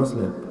 that's a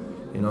Muslim.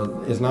 You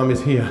know, Islam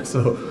is here.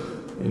 So,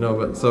 you know,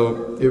 but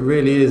so it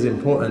really is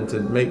important to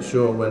make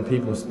sure when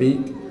people speak,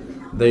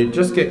 they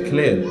just get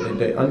clear,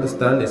 they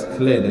understand it's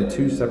clear, they're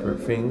two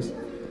separate things.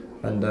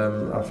 And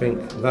I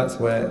think that's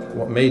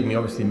what made me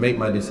obviously make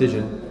my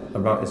decision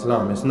about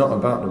Islam. It's not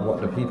about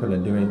what the people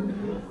are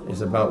doing,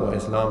 it's about what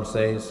Islam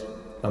says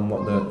and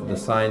what the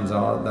signs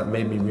are that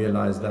made me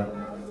realize that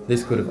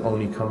this could have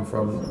only come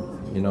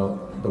from, you know,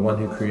 the one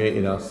who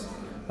created us.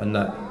 And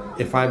that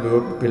if I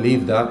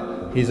believe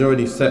that, he's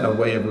already set a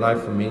way of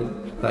life for me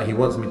that he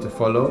wants me to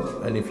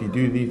follow. And if you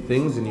do these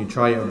things and you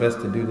try your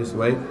best to do this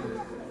way,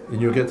 then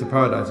you'll get to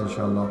paradise,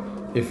 inshallah.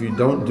 If you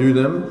don't do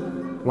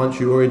them, once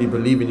you already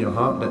believe in your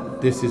heart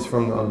that this is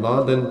from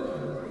Allah,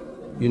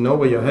 then you know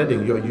where you're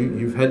heading.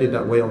 You've headed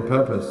that way on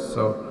purpose.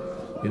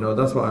 So, you know,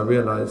 that's what I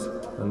realized.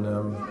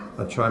 And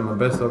I try my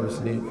best,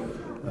 obviously,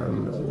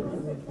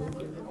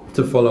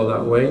 to follow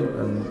that way.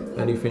 And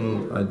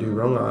anything I do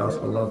wrong, I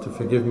ask Allah to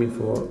forgive me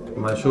for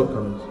my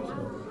shortcomings.